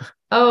mean?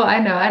 I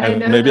know. And I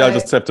know maybe I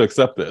just have to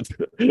accept it.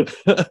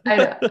 I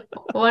know.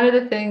 One of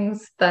the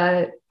things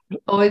that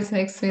always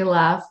makes me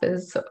laugh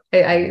is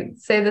I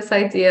say this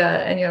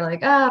idea and you're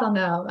like, I don't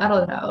know.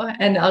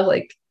 And I'll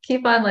like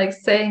keep on like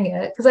saying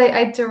it because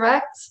I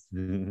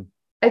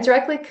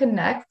directly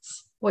connect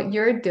what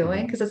you're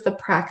doing because it's the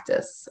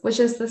practice, which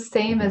is the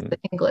same as the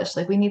English.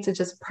 Like we need to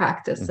just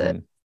practice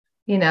it,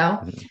 you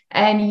know?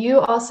 And you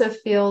also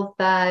feel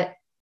that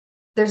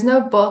there's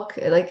no book,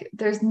 like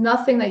there's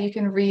nothing that you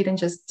can read and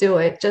just do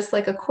it, just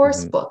like a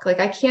course book. Like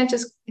I can't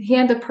just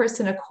hand a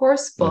person a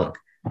course book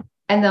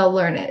and they'll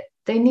learn it.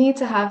 They need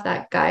to have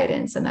that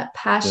guidance and that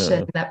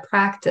passion, that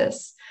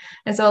practice.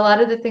 And so a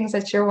lot of the things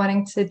that you're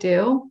wanting to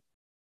do,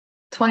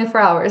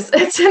 24 hours,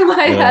 it's in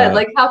my head.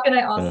 Like, how can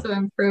I also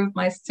improve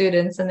my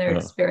students and their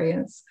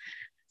experience?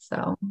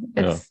 So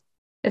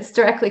it's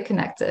directly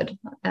connected.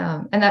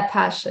 And that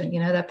passion,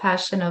 you know, that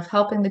passion of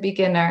helping the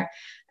beginner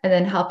and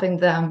then helping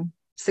them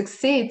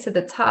succeed to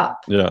the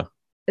top. Yeah.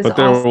 But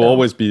there will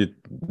always be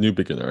new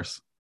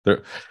beginners.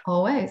 There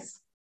always.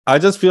 I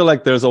just feel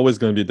like there's always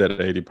going to be that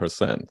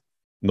 80%,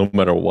 no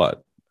matter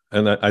what.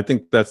 And I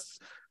think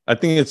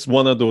it's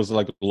one of those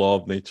like law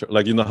of nature.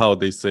 Like, you know how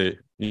they say,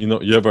 you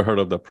know, you ever heard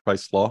of the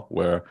Price law,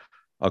 where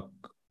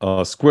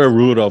a square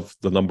root of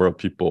the number of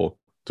people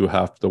do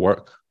half the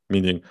work,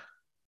 meaning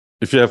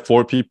if you have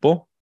 4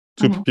 people,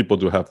 2 people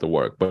do half the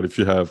work. But if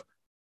you have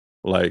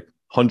like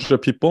 100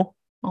 people,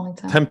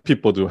 10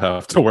 people do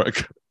half the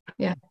work.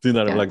 Yeah. Do you know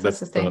what I mean? Like that's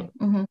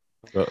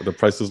the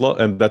Price's law.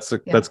 And that's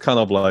kind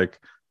of like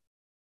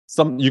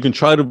you can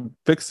try to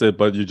fix it,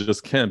 but you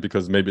just can't,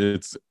 because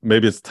maybe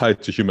it's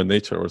tied to human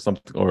nature or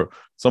something, or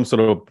some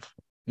sort of,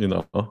 you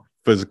know,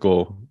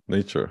 physical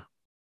nature.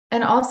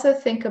 And also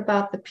think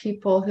about the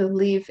people who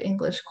leave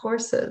English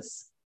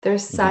courses. They're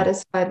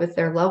satisfied with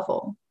their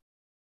level.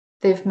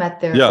 They've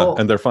met their goal.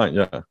 And they're fine.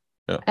 Yeah.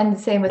 And the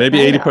same with maybe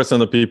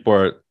 80% of people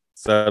are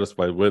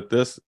satisfied with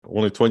this.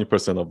 Only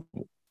 20% of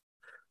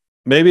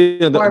maybe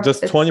Or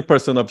just it's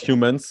 20% of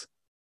humans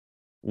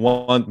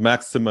want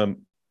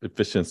maximum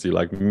efficiency,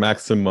 like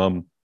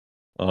maximum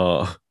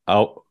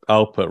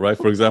output, right?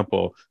 For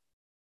example,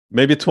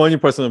 maybe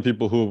 20% of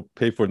people who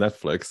pay for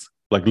Netflix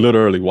like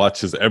literally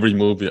watches every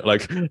movie,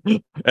 like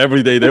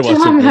every day they could watch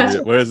you a movie.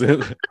 imagine? Whereas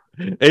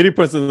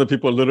 80% of the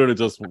people literally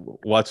just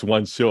watch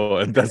one show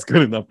and that's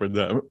good enough for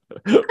them.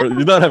 Or,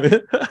 you know what I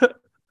mean?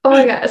 Oh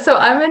my God. So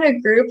I'm in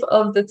a group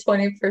of the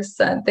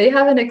 20%. They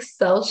have an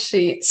Excel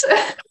sheet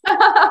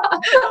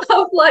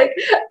of like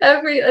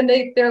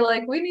they're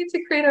like, we need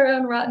to create our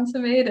own Rotten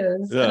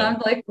Tomatoes. And Yeah.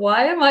 I'm like,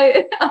 why am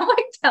I I'm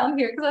like down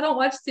here because I don't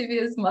watch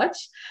TV as much,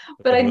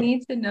 but I Uh-huh.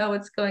 need to know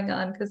what's going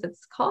on because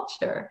it's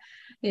culture,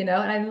 and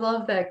I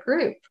love that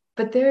group.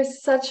 But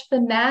there's such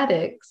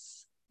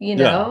fanatics,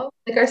 Yeah.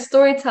 like our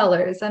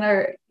storytellers and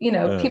our,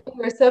 Yeah. people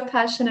who are so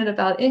passionate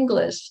about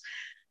English.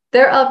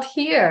 They're up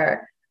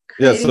here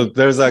Yeah. So creating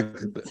there's like,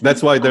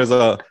 that's why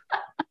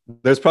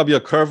there's probably a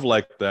curve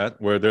like that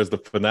where there's the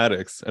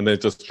fanatics and then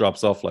it just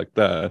drops off like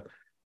that.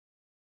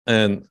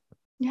 And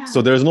yeah.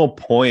 so there's no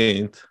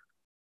point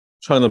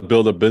trying to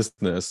build a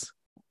business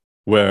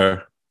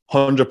where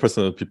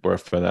 100% of people are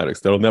fanatics.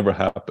 That'll never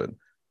happen.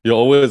 You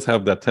always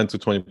have that 10 to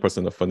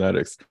 20% of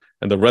fanatics,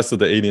 and the rest of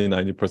the 80 and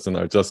 90%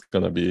 are just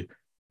going to be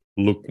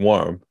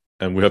lukewarm,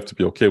 and we have to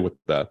be okay with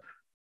that.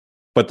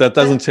 But that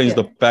doesn't change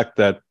the fact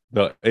that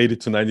the 80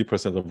 to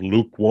 90% of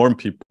lukewarm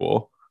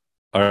people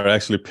are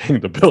actually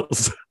paying the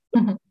bills.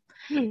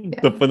 Yeah.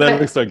 The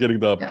fanatics are getting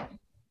the Yeah.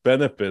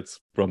 benefits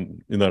from,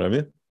 you know what I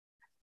mean?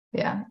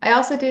 Yeah. I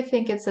also do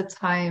think it's a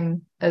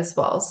time as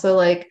well. So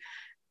like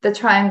the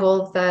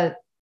triangle that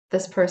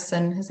this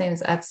person, his name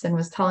is Edson,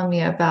 was telling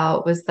me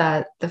about was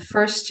that the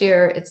first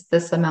year it's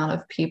this amount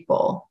of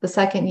people. The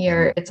second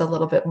year it's a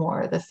little bit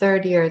more. The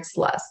third year it's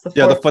less. The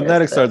Yeah, the fourth year it's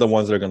fanatics are the this.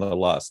 ones that are going to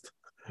last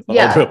all the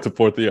way Yeah. up to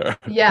fourth year.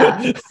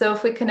 Yeah. So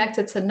if we connect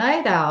it to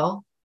Night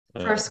Owl,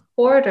 first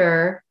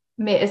quarter,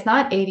 it's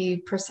not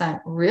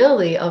 80%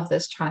 really of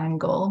this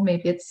triangle.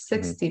 Maybe it's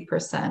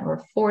 60%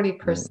 or 40%,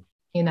 Because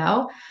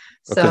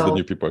the So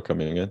new people are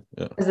coming in.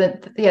 Yeah.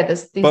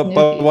 These But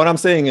newbies. what I'm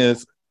saying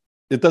is,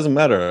 it doesn't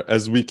matter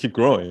as we keep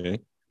growing.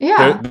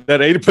 Yeah. That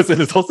 80%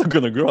 is also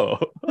going to grow.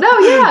 No,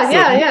 yeah, So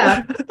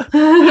yeah.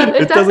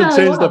 it doesn't definitely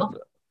change will.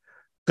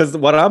 because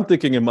what I'm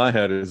thinking in my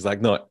head is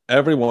like, no,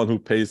 everyone who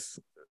pays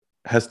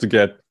has to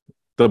get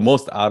the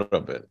most out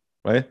of it,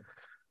 right?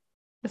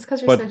 It's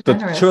because you're so But the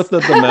generous. truth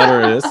of the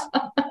matter is,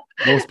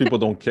 most people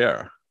don't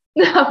care.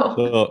 No.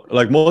 So,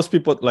 like most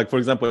people, like for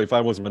example, if I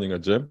was running a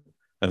gym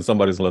and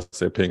somebody's, let's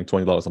say, paying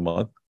 $20 a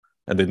month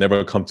and they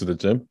never come to the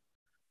gym,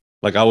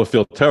 like I would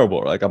feel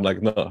terrible. Like I'm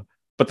like, no.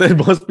 But then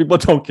most people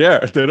don't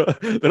care. They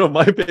don't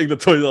mind paying the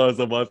 $20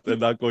 a month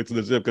and not going to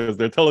the gym because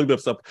they're telling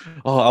themselves,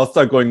 oh, I'll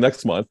start going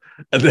next month.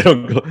 And they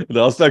don't go,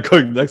 I'll start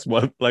going next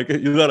month. Like,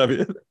 you know what I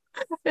mean?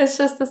 It's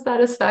just the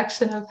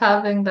satisfaction of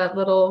having that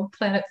little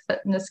Planet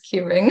Fitness key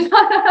ring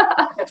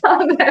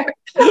on there.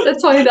 The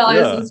 $20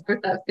 Yeah. is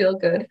worth that feel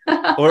good.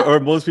 Or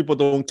most people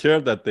don't care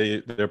that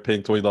they're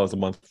paying $20 a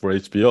month for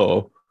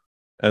HBO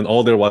and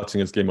all they're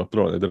watching is Game of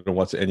Thrones. They don't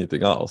watch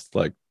anything else.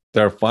 Like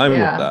they're fine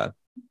with that.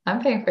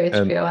 I'm paying for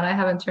HBO and I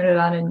haven't turned it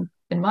on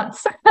in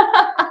months.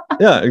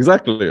 Yeah,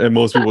 exactly. And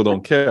most people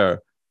don't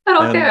care. I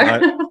don't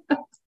care.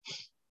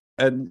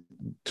 And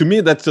to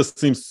me, that just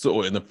seems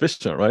so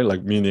inefficient, right?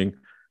 Like meaning,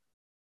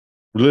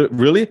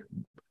 really?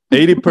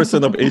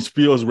 80% of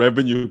HBO's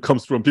revenue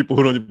comes from people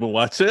who don't even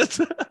watch it.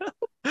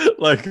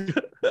 Like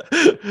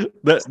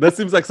that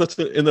seems like such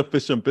an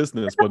inefficient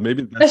business, but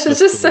maybe that's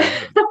just say.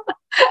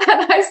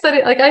 And I said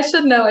it like I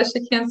should know. I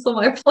should cancel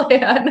my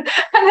plan and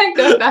then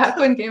go back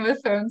when Game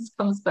of Thrones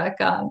comes back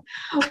on.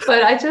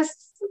 But I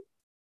just,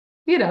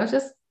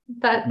 just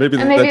that. Maybe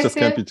that just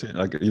can't be changed.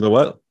 Like, you know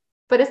what?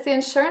 But it's the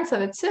insurance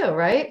of it too,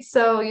 right?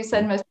 So you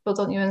said most people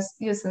don't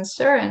use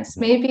insurance.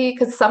 Maybe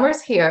because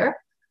summer's here.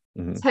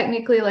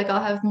 Technically, like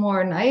I'll have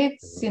more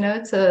nights,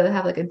 to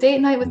have like a date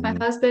night with my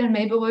husband, and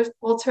maybe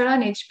we'll turn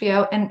on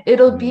HBO and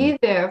it'll be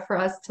there for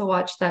us to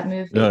watch that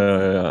movie.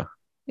 Yeah.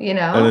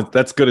 And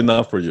that's good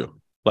enough for you.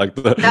 Like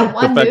that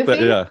one the fact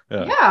movie,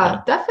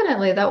 that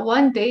definitely that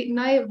one date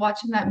night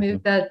watching that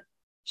movie that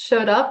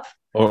showed up.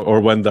 Or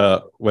when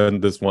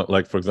this one,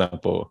 like for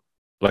example,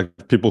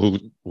 like people who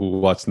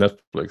watch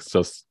Netflix,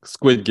 just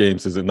Squid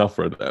Games is enough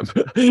for them.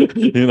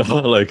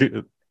 Like.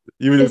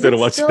 Even if they don't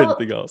watch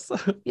anything else.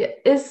 Yeah,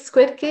 is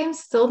Squid Game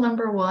still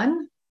number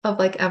one of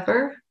like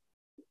ever?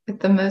 Like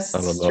the most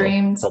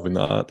streamed? Probably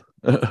not.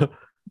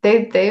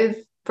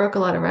 They've broke a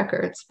lot of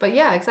records. But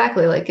yeah,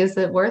 exactly. Like, is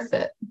it worth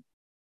it?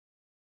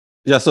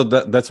 Yeah, so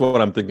that's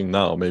what I'm thinking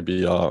now.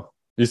 Maybe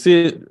you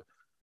see,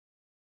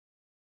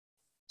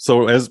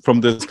 so as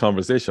from this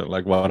conversation,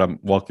 like what I'm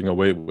walking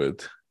away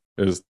with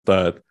is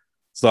that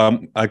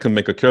I can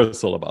make a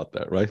carousel about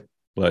that, right?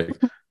 Like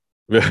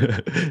like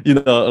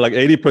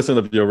 80%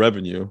 of your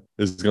revenue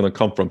is going to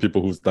come from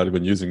people who's not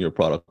even using your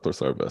product or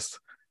service.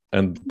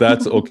 And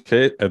that's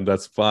okay. And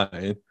that's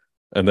fine.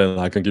 And then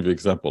I can give you an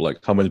example.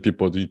 Like how many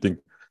people do you think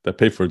that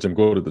pay for a gym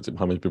go to the gym?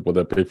 How many people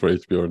that pay for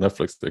HBO or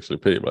Netflix to actually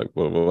pay? Like,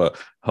 blah, blah, blah.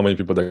 How many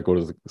people that go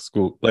to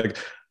school? Like,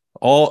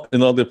 all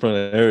in all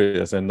different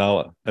areas. And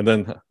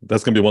then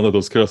that's gonna be one of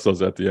those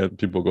carousels at the end.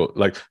 People go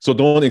like, so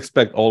don't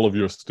expect all of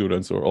your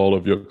students or all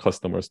of your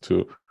customers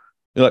to,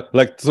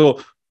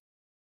 so,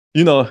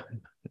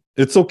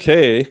 it's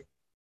okay.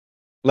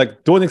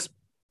 Like, don't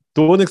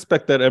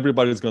expect that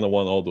everybody's gonna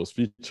want all those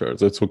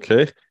features. It's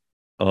okay.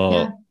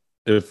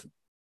 If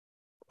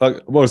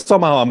well,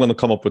 somehow I'm gonna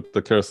come up with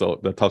the carousel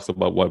that talks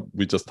about what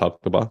we just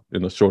talked about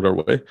in a shorter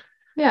way.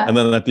 Yeah. And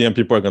then at the end,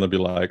 people are gonna be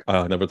like,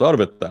 I never thought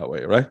of it that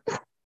way, right?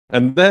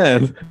 And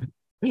then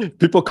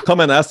people come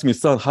and ask me,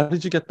 son, how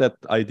did you get that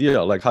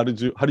idea? Like, how do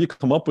you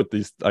come up with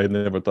these? I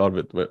never thought of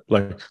it. But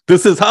like,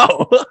 this is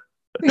how.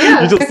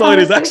 Yeah, you just saw it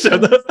in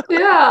action.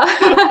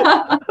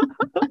 Yeah.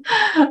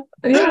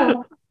 Yeah.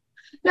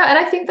 No, and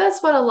I think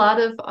that's what a lot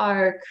of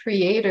our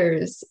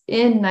creators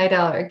in Night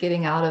Owl are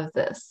getting out of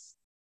this,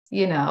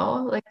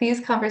 like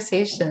these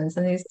conversations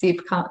and these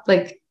deep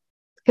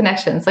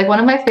connections. Like, one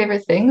of my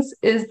favorite things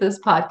is this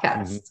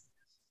podcast,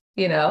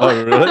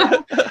 Oh,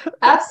 really?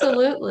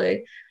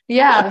 Absolutely.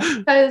 Yeah,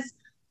 because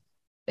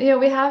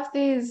we have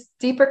these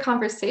deeper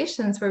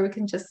conversations where we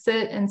can just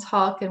sit and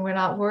talk and we're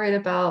not worried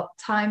about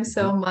time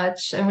so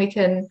much, and we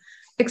can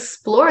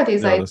explore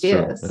these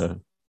ideas.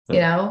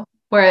 Yeah.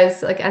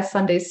 Whereas like at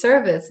Sunday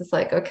service, it's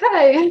like,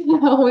 okay,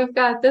 we've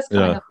got this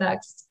coming up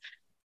next.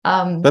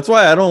 That's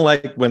why I don't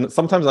like when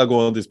sometimes I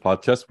go on these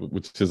podcasts,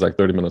 which is like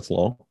 30 minutes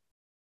long.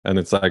 And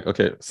it's like,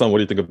 okay, son, what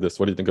do you think of this?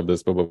 What do you think of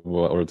this? Blah, blah,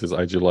 blah, or this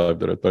IG live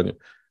that I've done.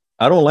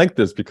 I don't like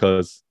this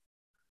because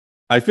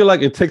I feel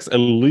like it takes at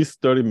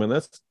least 30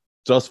 minutes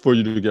just for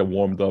you to get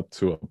warmed up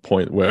to a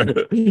point where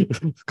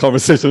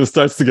conversation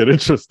starts to get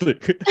interesting.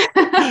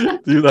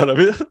 Do you know what I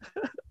mean?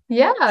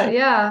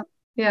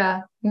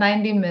 Yeah.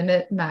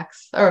 90-minute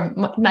max or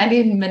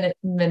 90-minute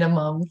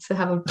minimum to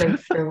have a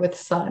breakthrough with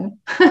Sun.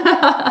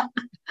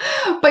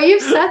 But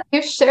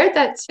you've shared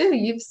that too.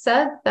 You've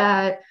said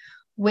that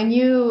when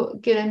you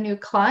get a new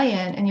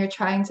client and you're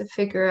trying to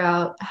figure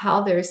out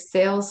how their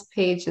sales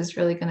page is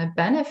really going to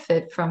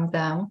benefit from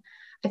them,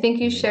 I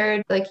think you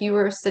shared like you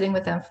were sitting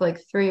with them for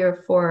like 3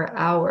 or 4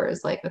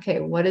 hours. Like,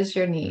 okay, what is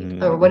your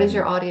need? Or what is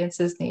your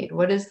audience's need?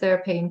 What is their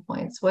pain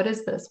points? What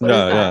is this? What is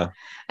that? Yeah.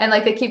 And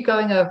like they keep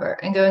going over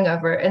and going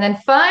over. And then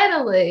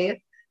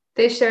finally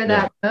they share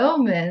that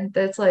moment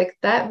that's like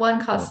that one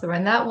customer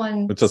and that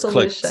one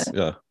solution.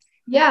 Clicks.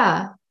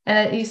 Yeah.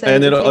 And you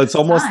said, and it's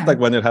almost time. Like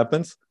when it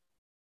happens,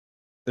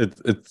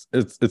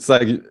 it's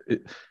like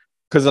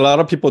because a lot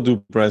of people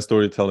do brand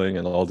storytelling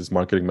and all these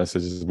marketing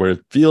messages where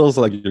it feels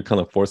like you're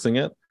kind of forcing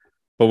it,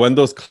 but when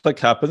those click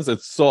happens,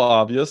 it's so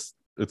obvious.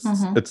 It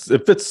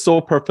fits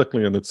so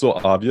perfectly and it's so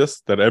obvious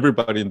that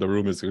everybody in the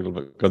room is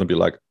going to be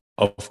like,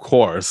 of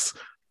course,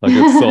 like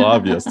it's so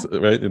obvious,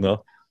 right?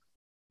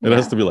 It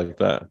has to be like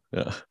that.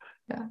 Yeah,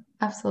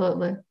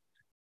 absolutely.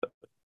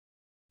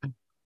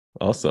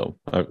 Awesome.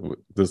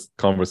 This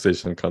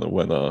conversation kind of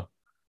went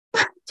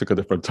took a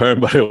different turn,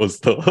 but it was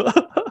still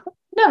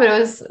no, but it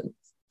was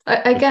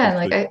again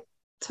like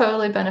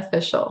totally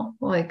beneficial.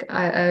 Like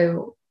I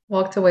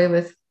walked away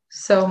with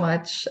so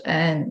much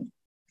and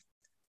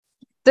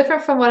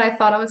different from what I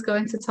thought I was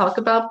going to talk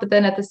about, but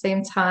then at the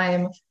same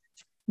time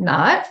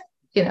not,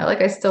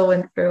 like I still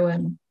went through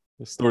and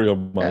the story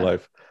of my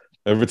life.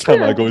 Every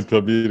time I go into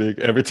a meeting,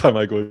 every time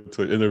I go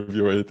into an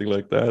interview or anything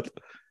like that,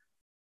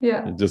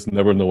 you just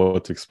never know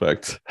what to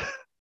expect.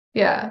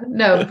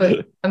 No,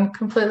 but I'm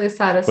completely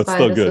satisfied. But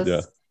still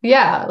good,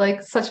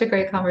 like such a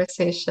great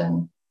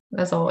conversation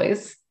as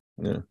always.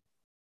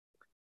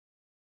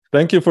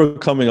 Thank you for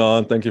coming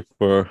on. Thank you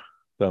for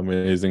the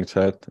amazing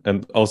chat,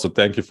 and also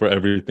thank you for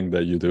everything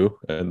that you do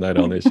at Night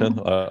Owl Nation.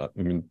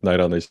 Night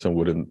Owl Nation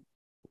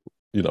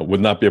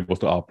would not be able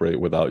to operate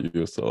without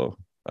you, so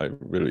I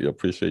really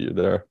appreciate you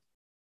there.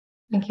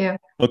 Thank you.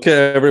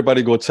 Okay,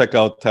 everybody go check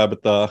out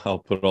Tabitha. I'll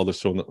put all the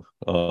show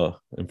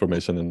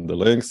information in the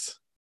links.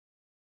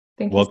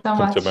 Thank you so much.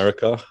 Welcome to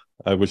America.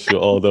 I wish you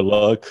all the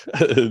luck.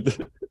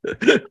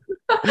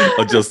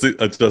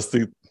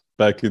 adjusting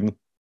back in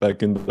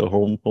the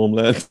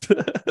homeland.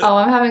 Oh,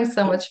 I'm having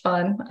so much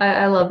fun.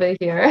 I love it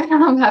here.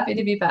 I'm happy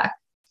to be back.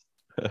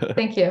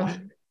 Thank you.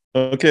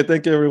 Okay,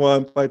 thank you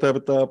everyone. Bye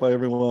Tabitha. Bye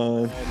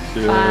everyone.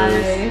 Cheers.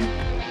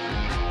 Bye.